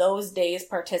those days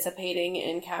participating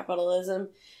in capitalism,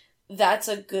 that's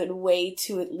a good way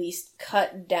to at least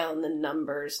cut down the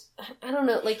numbers. I don't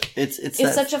know, like, it's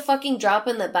such a fucking drop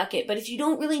in the bucket, but if you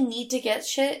don't really need to get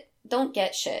shit, don't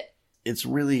get shit. It's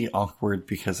really awkward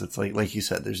because it's like you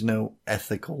said, there's no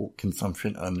ethical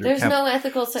consumption under There's no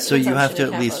ethical consumption. So you have to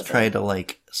at least try to,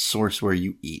 like, source where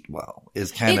you eat well,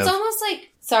 is kind of... It's almost like...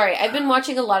 Sorry, I've been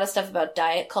watching a lot of stuff about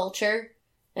diet culture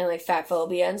and, like, fat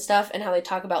phobia and stuff, and how they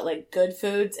talk about, like, good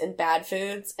foods and bad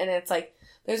foods, and it's like,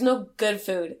 there's no good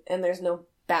food and there's no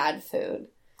bad food.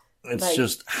 It's like,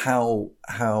 just how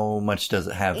much does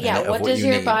it have in it of what does you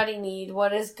your need? body need?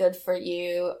 What is good for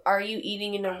you? Are you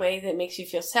eating in a way that makes you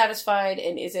feel satisfied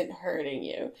and isn't hurting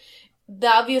you?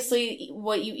 Obviously,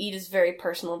 what you eat is very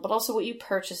personal, but also what you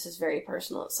purchase is very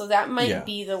personal. So that might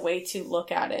be the way to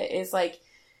look at it, is like,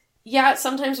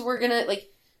 sometimes we're gonna, like,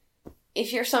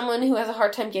 if you're someone who has a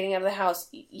hard time getting out of the house,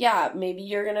 maybe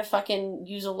you're gonna fucking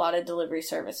use a lot of delivery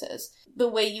services. The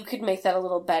way you could make that a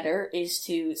little better is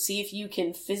to see if you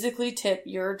can physically tip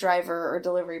your driver or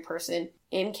delivery person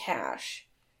in cash.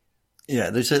 Yeah,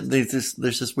 there's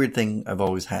this weird thing I've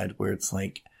always had where it's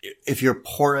like, if you're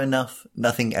poor enough,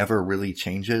 nothing ever really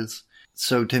changes.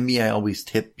 So to me, I always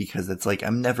tip because it's like,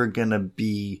 I'm never gonna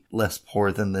be less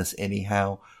poor than this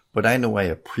anyhow. But I know I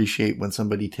appreciate when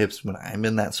somebody tips when I'm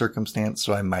in that circumstance,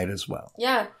 so I might as well.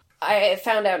 Yeah. I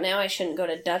found out now I shouldn't go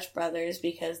to Dutch Brothers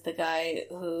because the guy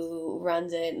who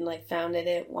runs it and, like, founded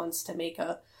it wants to make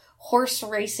a horse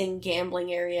racing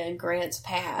gambling area in Grants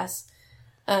Pass.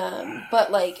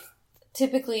 But, like,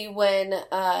 typically when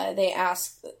they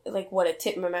ask, like, what a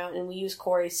tip amount, and we use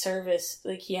Corey's service,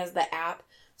 like, he has the app,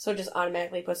 so it just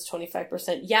automatically puts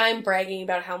 25%. Yeah, I'm bragging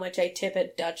about how much I tip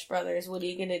at Dutch Brothers. What are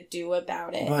you gonna do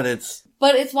about it?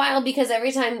 But it's wild because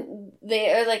every time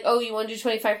they are like, oh, you want to do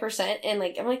 25%? And,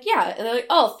 like, I'm like, yeah. And they're like,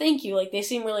 oh, thank you. Like, they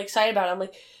seem really excited about it. I'm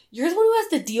like, you're the one who has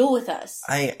to deal with us.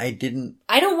 I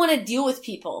don't want to deal with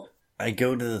people. I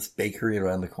go to this bakery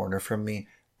around the corner from me,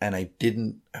 and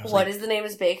What is the name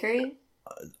of this bakery?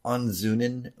 On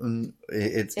Zunen.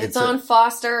 It's on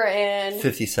Foster and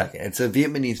 52nd. It's a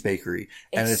Vietnamese bakery.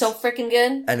 It's so freaking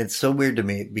good. And it's so weird to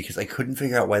me because I couldn't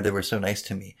figure out why they were so nice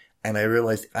to me. And I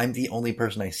realized I'm the only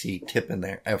person I see tip in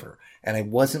there ever. And I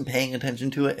wasn't paying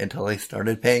attention to it until I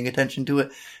started paying attention to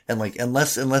it. And, like,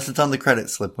 unless it's on the credit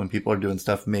slip when people are doing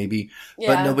stuff, maybe.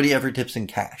 Yeah. But nobody ever tips in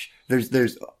cash.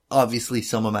 There's obviously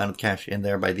some amount of cash in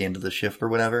there by the end of the shift or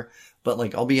whatever. But,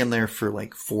 like, I'll be in there for,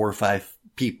 like, 4 or 5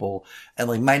 people, and,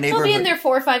 like, my neighborhood... I'll be in there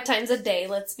 4 or 5 times a day,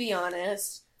 let's be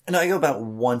honest. And I go about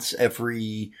once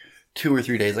every 2 or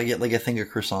 3 days. I get, like, a thing of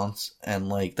croissants, and,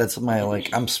 like, that's my,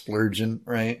 like, I'm splurging,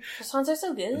 right? Croissants are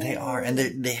so good. They are, and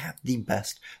they have the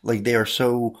best. Like, they are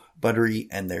so buttery,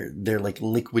 and they're like,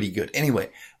 liquidy good.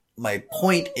 Anyway, my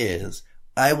point is,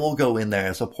 I will go in there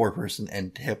as a poor person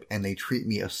and tip, and they treat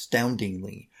me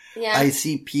astoundingly. Yeah. I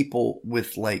see people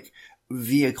with, like,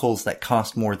 vehicles that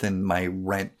cost more than my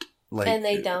rent. Like, and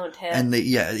they don't have. And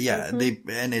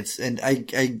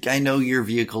I know your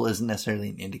vehicle isn't necessarily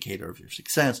an indicator of your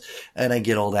success, and I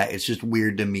get all that. It's just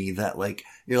weird to me that, like,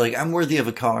 you're like, I'm worthy of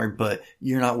a car, but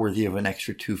you're not worthy of an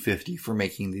extra $250 for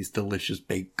making these delicious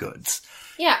baked goods.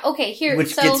 Yeah, okay,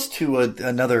 Which gets to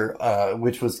another,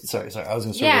 which was, sorry, I was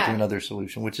going to start with another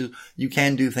solution, which is you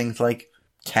can do things like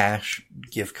cash,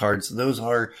 gift cards, those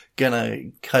are gonna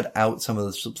cut out some of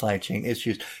the supply chain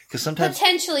issues. Because sometimes...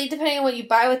 Potentially, depending on what you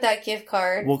buy with that gift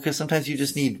card. Well, because sometimes you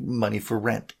just need money for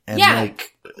rent. And I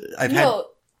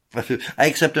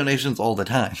accept donations all the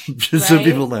time, just so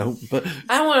people know. But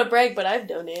I don't want to brag, but I've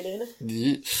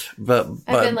donated. But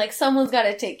I've been like, someone's got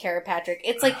to take care of Patrick.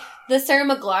 It's like the Sarah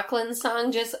McLachlan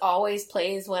song just always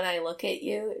plays when I look at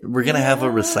you. We're gonna have a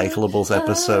recyclables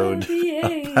episode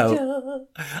about.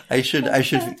 I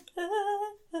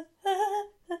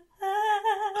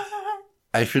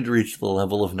should reach the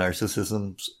level of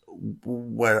narcissism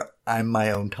where I'm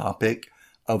my own topic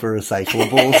of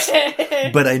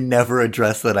recyclables, but I never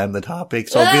address that I'm the topic,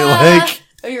 so I'll be like...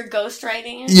 Oh, you're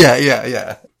ghostwriting it?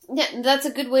 Yeah. Yeah, that's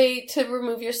a good way to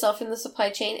remove yourself from the supply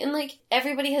chain. And, like,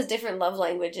 everybody has different love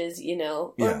languages, you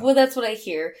know? Well, that's what I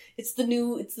hear. It's the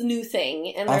new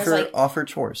thing. And offer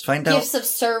chores. Find out... Gifts of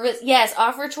service. Yes,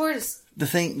 offer chores. The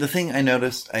thing I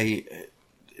noticed,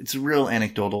 it's real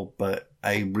anecdotal, but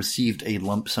I received a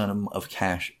lump sum of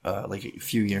cash, like a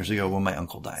few years ago when my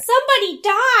uncle died. Somebody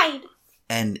died!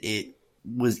 And it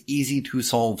was easy to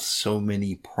solve so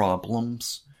many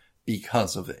problems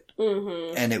because of it.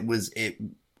 Mm-hmm. And it was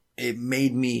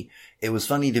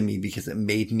funny to me because it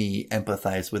made me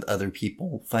empathize with other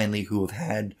people finally who have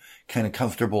had kind of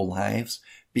comfortable lives,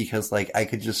 because like I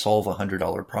could just solve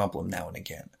 $100 problem now and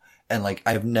again. And like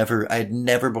I'd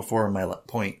never before in my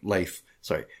life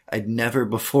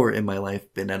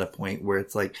been at a point where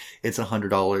it's like, it's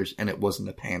 $100 and it wasn't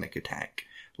a panic attack.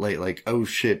 Like, oh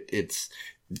shit,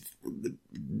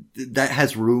 that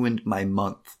has ruined my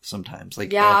month sometimes.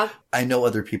 Like, yeah. I know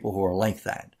other people who are like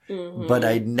that, but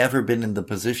I'd never been in the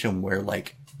position where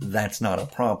like, that's not a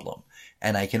problem.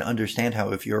 And I can understand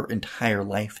how if your entire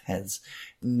life has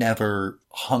never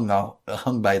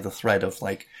hung by the thread of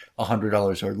like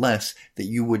 $100 or less, that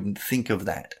you wouldn't think of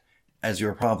that as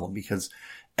your problem, because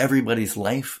everybody's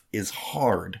life is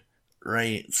hard,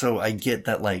 right? So I get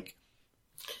that, like,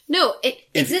 no,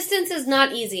 existence is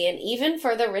not easy, and even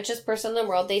for the richest person in the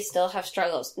world, they still have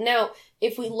struggles. Now,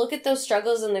 if we look at those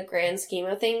struggles in the grand scheme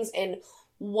of things and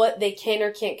what they can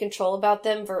or can't control about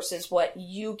them versus what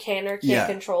you can or can't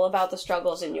control about the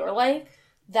struggles in your life,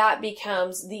 that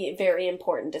becomes the very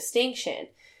important distinction.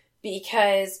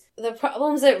 Because the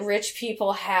problems that rich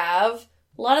people have,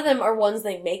 a lot of them are ones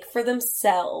they make for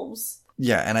themselves.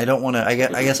 Yeah, and I don't want to, I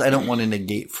guess I don't want to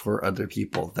negate for other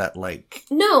people that, like...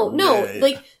 No,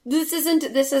 like, this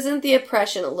isn't the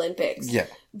oppression Olympics. Yeah.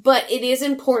 But it is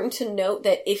important to note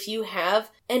that if you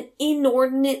have an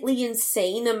inordinately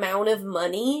insane amount of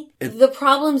money, the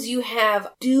problems you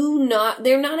have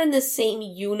they're not in the same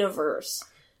universe.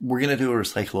 We're going to do a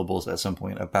recyclables at some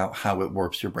point about how it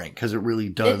warps your brain, because it really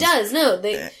does. It does, no.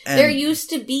 There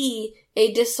used to be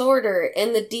a disorder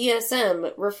in the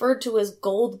DSM referred to as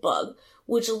gold bug,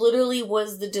 which literally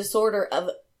was the disorder of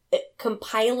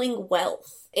compiling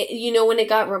wealth. When it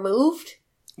got removed?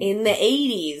 In the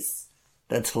 80s.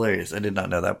 That's hilarious. I did not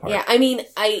know that part. Yeah, I mean,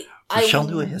 shall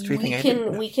do a history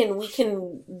thing. We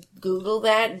can Google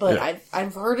that, but yeah.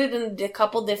 I've heard it in a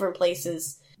couple different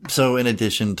places. So in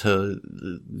addition to,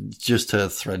 just to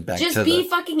thread back just be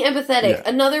fucking empathetic. Yeah.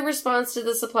 Another response to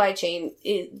the supply chain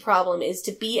problem is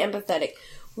to be empathetic.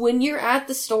 When you're at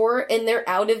the store and they're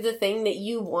out of the thing that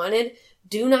you wanted,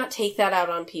 do not take that out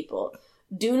on people.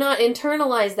 Do not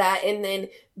internalize that and then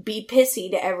be pissy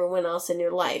to everyone else in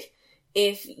your life.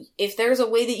 If there's a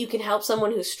way that you can help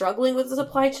someone who's struggling with the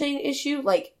supply chain issue,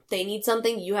 like they need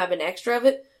something, you have an extra of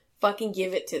it, fucking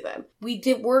give it to them.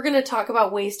 We're going to talk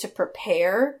about ways to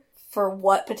prepare for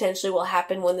what potentially will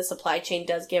happen when the supply chain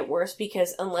does get worse,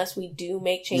 because unless we do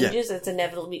make changes, it's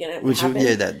inevitably going to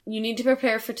happen. You need to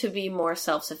prepare to be more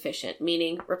self-sufficient,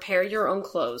 meaning repair your own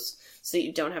clothes so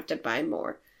you don't have to buy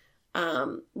more.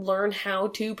 Learn how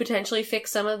to potentially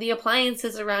fix some of the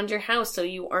appliances around your house so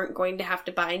you aren't going to have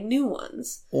to buy new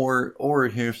ones. Or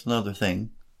here's another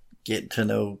thing. Get to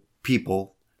know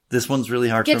people. This one's really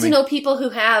hard for me. Get to know people who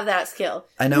have that skill.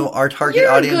 I know our target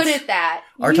audience... You're good at that.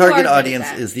 Our target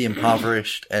audience is the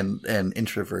impoverished and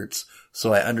introverts,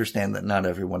 so I understand that not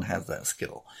everyone has that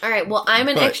skill. Alright, well, I'm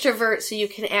an extrovert, so you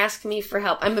can ask me for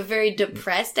help. I'm a very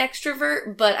depressed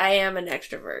extrovert, but I am an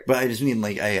extrovert. But I just mean,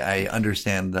 like, I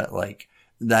understand that, like,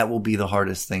 that will be the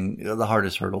hardest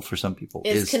hurdle for some people.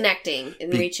 Is connecting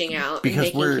and reaching out and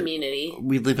making community.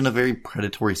 We live in a very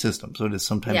predatory system, so it is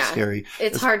sometimes scary.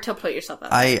 It's hard to put yourself out.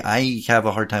 I have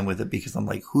a hard time with it because I'm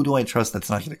like, who do I trust that's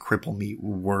not going to cripple me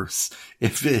worse?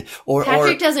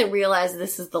 Patrick doesn't realize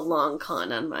this is the long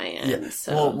con on my end. Yeah.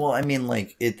 So. Well, I mean,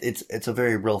 like, it's a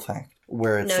very real fact.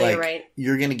 where it's No, like, you're right.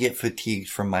 you're going to get fatigued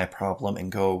from my problem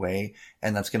and go away,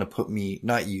 and that's going to put me,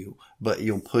 not you, but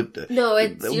you'll put... No,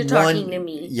 you're talking to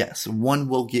me. Yes, one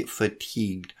will get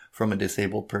fatigued from a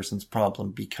disabled person's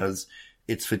problem because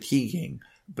it's fatiguing,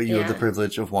 but you have the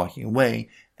privilege of walking away,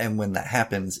 and when that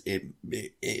happens,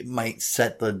 it might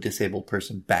set the disabled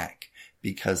person back,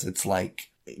 because it's like,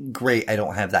 great, I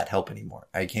don't have that help anymore.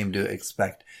 I came to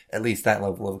expect at least that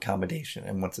level of accommodation,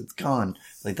 and once it's gone,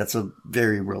 like, that's a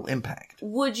very real impact.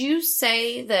 Would you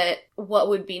say that what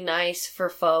would be nice for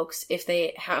folks if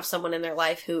they have someone in their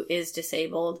life who is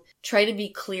disabled, try to be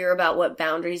clear about what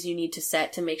boundaries you need to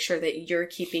set to make sure that you're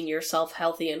keeping yourself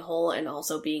healthy and whole and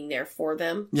also being there for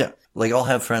them? Yeah. Like, I'll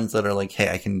have friends that are like, hey,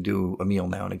 I can do a meal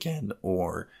now and again,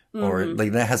 or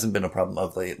like, that hasn't been a problem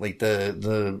of late. Like,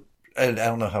 I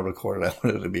don't know how recorded I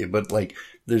want it to be, but like,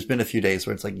 there's been a few days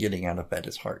where it's like getting out of bed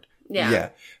is hard. Yeah. Yeah.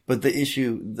 But the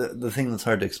issue, the thing that's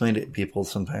hard to explain to people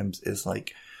sometimes is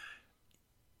like,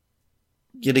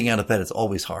 getting out of bed is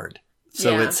always hard.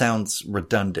 So it sounds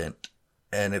redundant,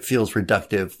 and it feels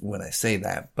reductive when I say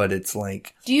that, but it's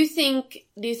like... Do you think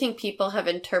people have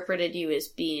interpreted you as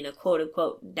being a quote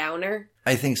unquote downer?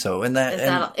 I think so, and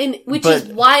which is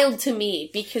wild to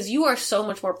me, because you are so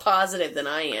much more positive than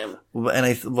I am. And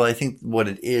I think what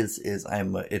it is it's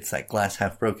that glass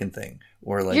half broken thing,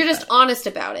 or like you're just honest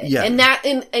about it, yeah.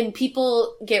 And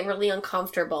people get really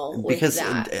uncomfortable with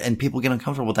that, and people get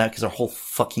uncomfortable with that because our whole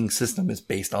fucking system is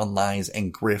based on lies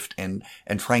and grift and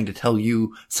trying to tell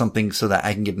you something so that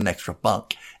I can get an extra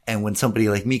buck. And when somebody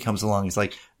like me comes along, it's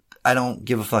like, I don't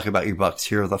give a fuck about your bucks.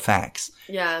 Here are the facts.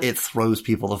 Yeah. It throws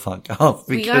people the fuck off.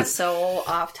 We got so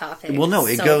off topic. Well, no,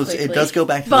 it quickly. does go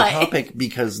back to the topic,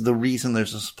 because the reason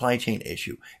there's a supply chain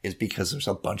issue is because there's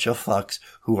a bunch of fucks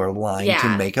who are lying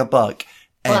to make a buck.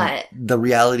 And the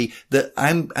reality that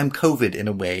I'm COVID in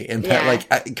a way, and that like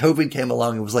COVID came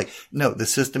along and was like, no, the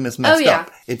system is messed up.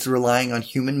 It's relying on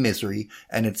human misery,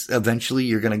 and it's eventually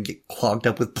you're gonna get clogged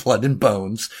up with blood and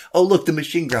bones. Oh, look, the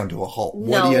machine ground to a halt.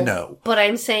 What do you know? But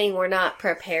I'm saying we're not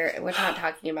prepared. We're not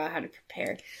talking about how to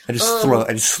prepare. I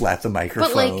just slap the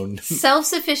microphone. But like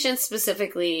self-sufficiency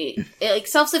specifically, like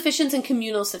self-sufficiency and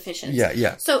communal sufficiency.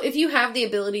 Yeah. So if you have the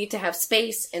ability to have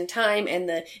space and time and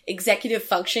the executive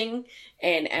function.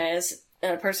 And as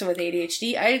a person with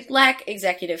ADHD, I lack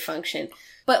executive function.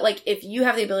 But, like, if you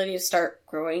have the ability to start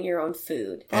growing your own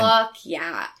food, fuck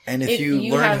yeah. And if you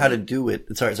learn how to do it,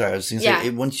 sorry, I was going to say,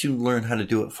 once you learn how to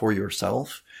do it for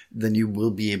yourself, then you will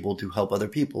be able to help other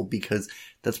people, because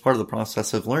that's part of the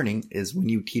process of learning, is when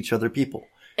you teach other people.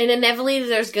 And inevitably,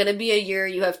 there's going to be a year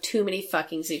you have too many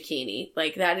fucking zucchini.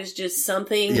 Like, that is just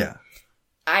something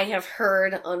I have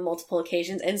heard on multiple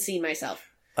occasions and seen myself.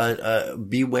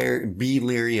 Be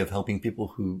leery of helping people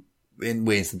who, in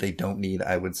ways that they don't need,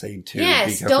 I would say, too.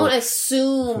 Yes, don't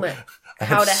assume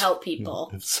how to help people.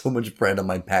 I have so much bread on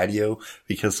my patio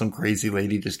because some crazy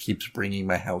lady just keeps bringing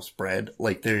my house bread.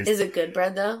 Like, Is it good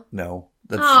bread, though? No.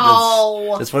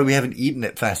 That's why we haven't eaten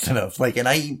it fast enough. Like, and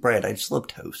I eat bread. I just love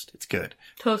toast. It's good.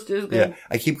 Toast is good. Yeah.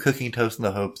 I keep cooking toast in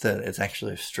the hopes that it's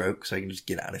actually a stroke so I can just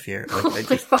get out of here. Like, oh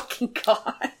my fucking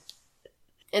God.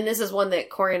 And this is one that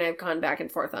Corey and I have gone back and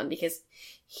forth on, because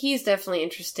he's definitely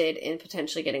interested in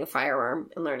potentially getting a firearm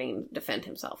and learning to defend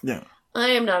himself. Yeah.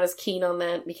 I am not as keen on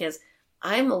that, because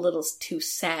I'm a little too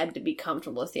sad to be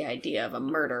comfortable with the idea of a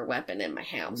murder weapon in my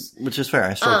house. Which is fair.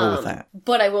 I struggle with that.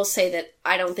 But I will say that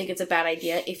I don't think it's a bad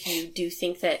idea if you do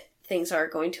think that things are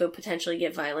going to potentially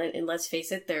get violent, and let's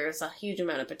face it, there's a huge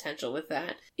amount of potential with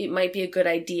that. It might be a good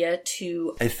idea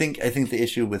to... I think the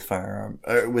issue with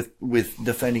with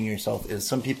defending yourself is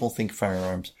some people think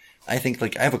firearms... I think,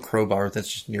 like, I have a crowbar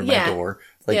that's just near my door.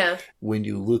 Like, when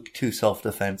you look to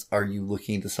self-defense, are you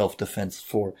looking to self-defense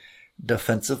for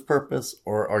defensive purpose,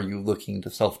 or are you looking to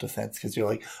self-defense because you're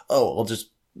like, oh, I'll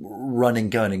just run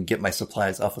and gun and get my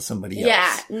supplies off of somebody else?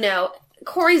 Yeah, no.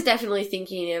 Corey's definitely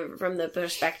thinking of from the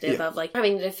perspective of, like,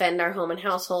 having to defend our home and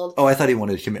household. Oh, I thought he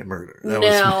wanted to commit murder.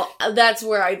 That's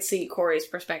where I'd see Corey's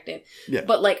perspective. Yeah.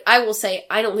 But, like, I will say,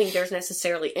 I don't think there's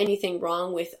necessarily anything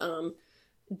wrong with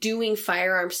doing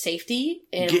firearm safety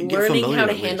and learning how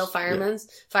to handle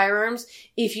firearms.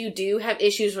 If you do have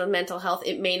issues with mental health,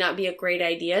 it may not be a great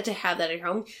idea to have that at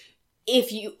home.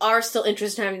 If you are still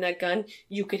interested in having that gun,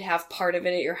 you could have part of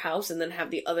it at your house and then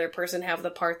have the other person have the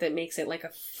part that makes it like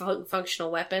a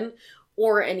functional weapon,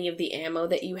 or any of the ammo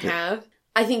that you have.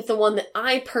 I think the one that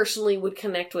I personally would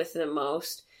connect with the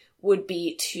most would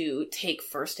be to take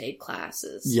first aid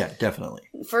classes. Yeah, definitely.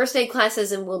 First aid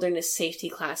classes and wilderness safety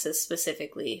classes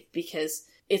specifically, because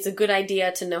it's a good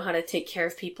idea to know how to take care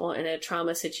of people in a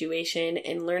trauma situation,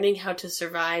 and learning how to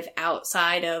survive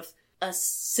outside of a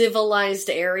civilized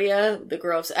area,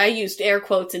 I used air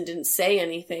quotes and didn't say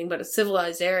anything, but a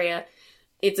civilized area,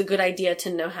 it's a good idea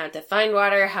to know how to find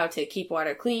water, how to keep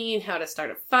water clean, how to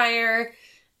start a fire,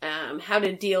 how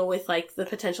to deal with, like, the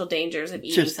potential dangers of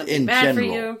eating something bad for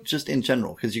you. Just in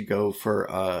general, because you go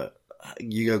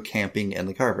camping and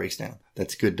the car breaks down.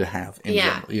 That's good to have in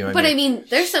general. You know what I mean,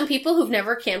 there's some people who've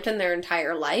never camped in their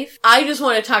entire life. I just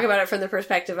want to talk about it from the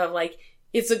perspective of, like,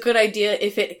 it's a good idea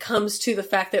if it comes to the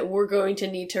fact that we're going to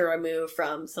need to remove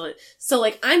from. So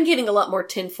like, I'm getting a lot more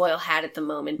tinfoil hat at the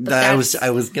moment. But I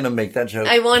was gonna make that joke.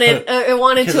 I wanted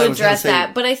to address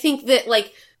that. But I think that,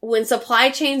 like, when supply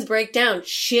chains break down,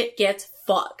 shit gets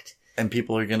fucked. And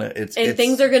people are gonna,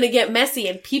 things are gonna get messy,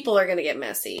 and people are gonna get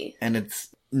messy. And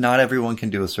not everyone can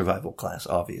do a survival class,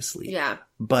 obviously. Yeah.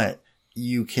 But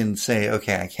you can say,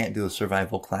 okay, I can't do a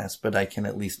survival class, but I can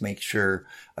at least make sure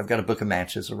I've got a book of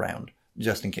matches around.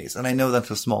 Just in case. And I know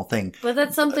that's a small thing. But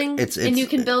that's something, and you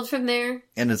can build from there.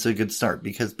 And it's a good start,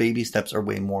 because baby steps are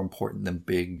way more important than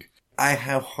big. I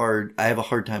have a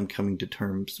hard time coming to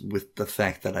terms with the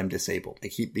fact that I'm disabled. I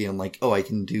keep being like, oh, I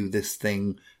can do this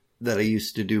thing that I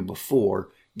used to do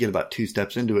before, get about 2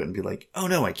 steps into it and be like, oh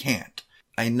no, I can't.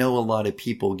 I know a lot of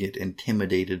people get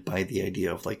intimidated by the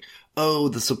idea of like, oh,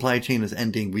 the supply chain is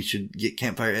ending, we should get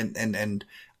campfire, and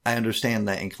I understand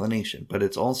that inclination, but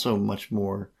it's also much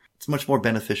more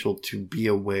beneficial to be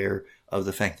aware of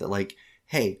the fact that, like,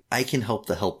 hey, I can help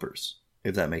the helpers,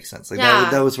 if that makes sense. Like,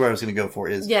 that was where I was going to go for,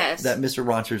 is that Mr.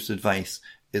 Rogers' advice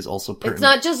is also pertinent. It's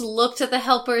not just look to the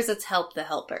helpers, it's help the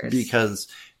helpers. Because,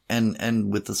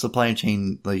 and with the supply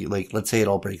chain, like let's say it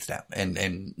all breaks down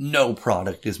and no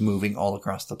product is moving all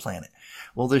across the planet.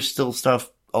 Well, there's still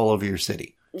stuff all over your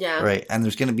city. Yeah. Right? And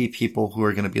there's going to be people who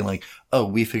are going to be like, oh,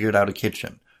 we figured out a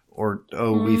kitchen. Or,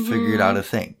 oh, we figured out a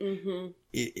thing. Mm-hmm.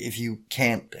 If you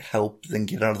can't help, then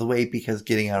get out of the way, because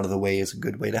getting out of the way is a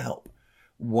good way to help.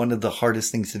 One of the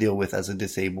hardest things to deal with as a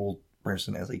disabled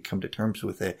person, as I come to terms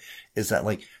with it, is that,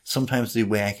 like, sometimes the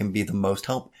way I can be the most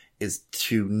help is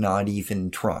to not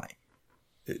even try.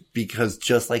 Because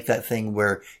just like that thing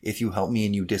where if you help me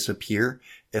and you disappear,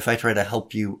 if I try to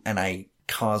help you and I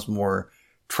cause more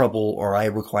trouble, or I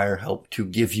require help to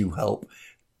give you help,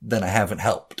 then I haven't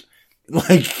helped.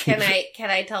 Like, can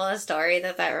I tell a story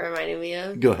that reminded me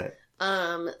of? Go ahead.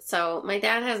 So my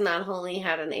dad has not only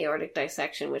had an aortic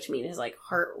dissection, which means his, like,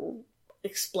 heart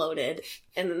exploded,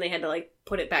 and then they had to, like,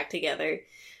 put it back together.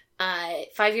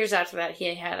 5 years after that,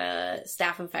 he had a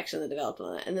staph infection that developed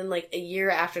on it, and then, like, a year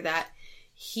after that,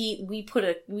 we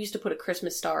used to put a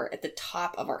Christmas star at the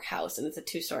top of our house, and it's a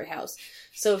 2-story house.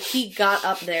 So he got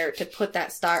up there to put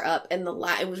that star up, and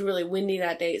it was really windy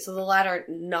that day, so the ladder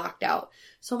knocked out.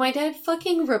 So my dad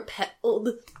fucking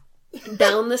rappelled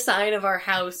down the side of our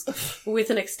house with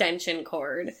an extension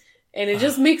cord. And it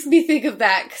just makes me think of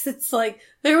that, because it's like,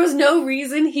 there was no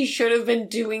reason he should have been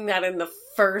doing that in the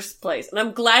first place. And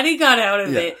I'm glad he got out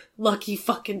of it. Lucky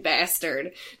fucking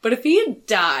bastard. But if he had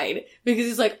died, because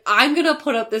he's like, I'm gonna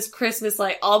put up this Christmas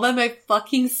light all by my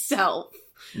fucking self,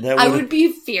 I would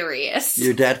be furious.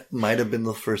 Your dad might have been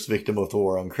the first victim of the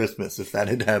war on Christmas if that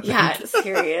had happened. Yeah,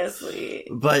 seriously.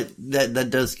 But that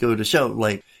does go to show,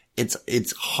 like,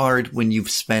 it's hard when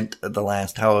you've spent the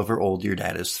last however old your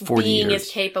dad is, 40 years. Being as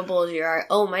capable as you are.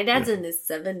 Oh, my dad's in his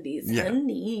 70s,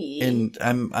 honey. And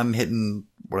I'm hitting,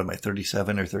 what am I,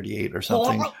 37 or 38 or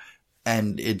something.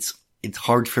 And it's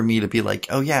hard for me to be like,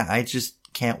 oh yeah, I just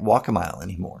can't walk a mile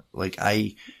anymore. Like,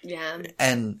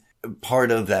 and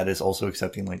part of that is also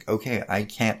accepting, like, okay, I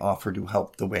can't offer to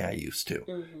help the way I used to.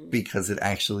 Mm-hmm. Because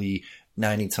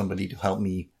now I need somebody to help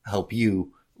me help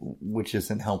you, which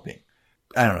isn't helping.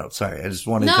 I don't know. Sorry. I just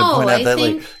wanted to point out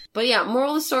that, but yeah,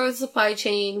 moral of the story of the supply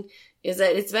chain is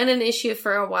that it's been an issue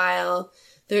for a while.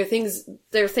 There are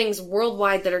things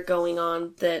worldwide that are going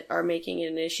on that are making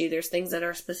it an issue. There's things that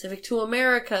are specific to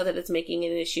America that it's making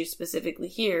it an issue specifically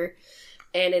here.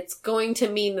 And it's going to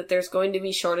mean that there's going to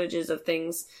be shortages of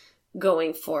things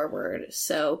going forward.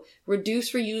 So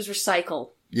reduce, reuse,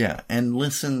 recycle. Yeah, and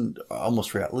listen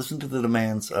to the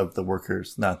demands of the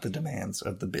workers, not the demands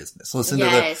of the business. Listen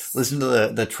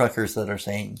to the truckers that are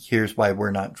saying, here's why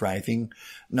we're not driving,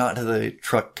 not to the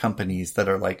truck companies that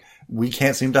are like, we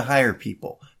can't seem to hire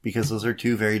people, because those are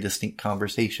two very distinct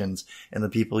conversations, and the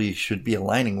people you should be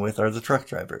aligning with are the truck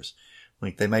drivers.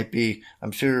 Like, they might be,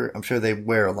 I'm sure they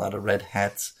wear a lot of red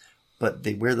hats, but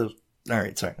they wear those. All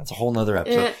right, sorry, that's a whole nother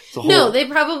episode.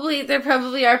 There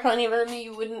probably are plenty of them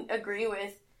you wouldn't agree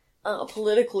with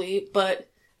politically, but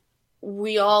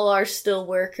we all are still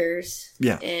workers.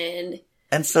 Yeah. And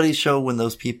And studies show when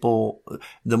those people,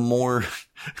 the more,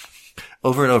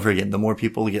 over and over again, the more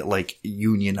people get like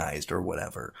unionized or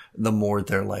whatever, the more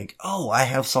they're like, oh, I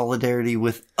have solidarity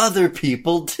with other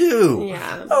people too.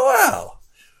 Yeah. Oh, wow.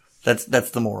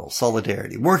 That's the moral.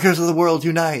 Solidarity. Workers of the world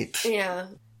unite. Yeah.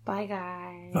 Bye,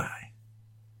 guys. Bye.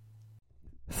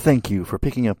 Thank you for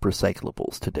picking up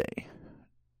Recyclables today.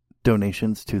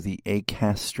 Donations to the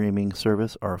Acast streaming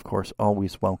service are, of course,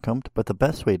 always welcomed, but the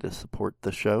best way to support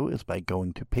the show is by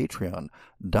going to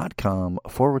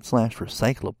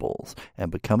patreon.com/recyclables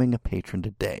and becoming a patron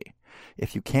today.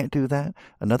 If you can't do that,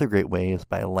 another great way is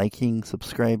by liking,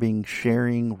 subscribing,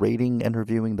 sharing, rating, and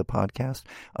reviewing the podcast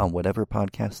on whatever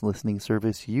podcast listening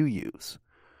service you use.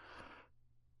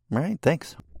 All right,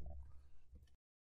 thanks.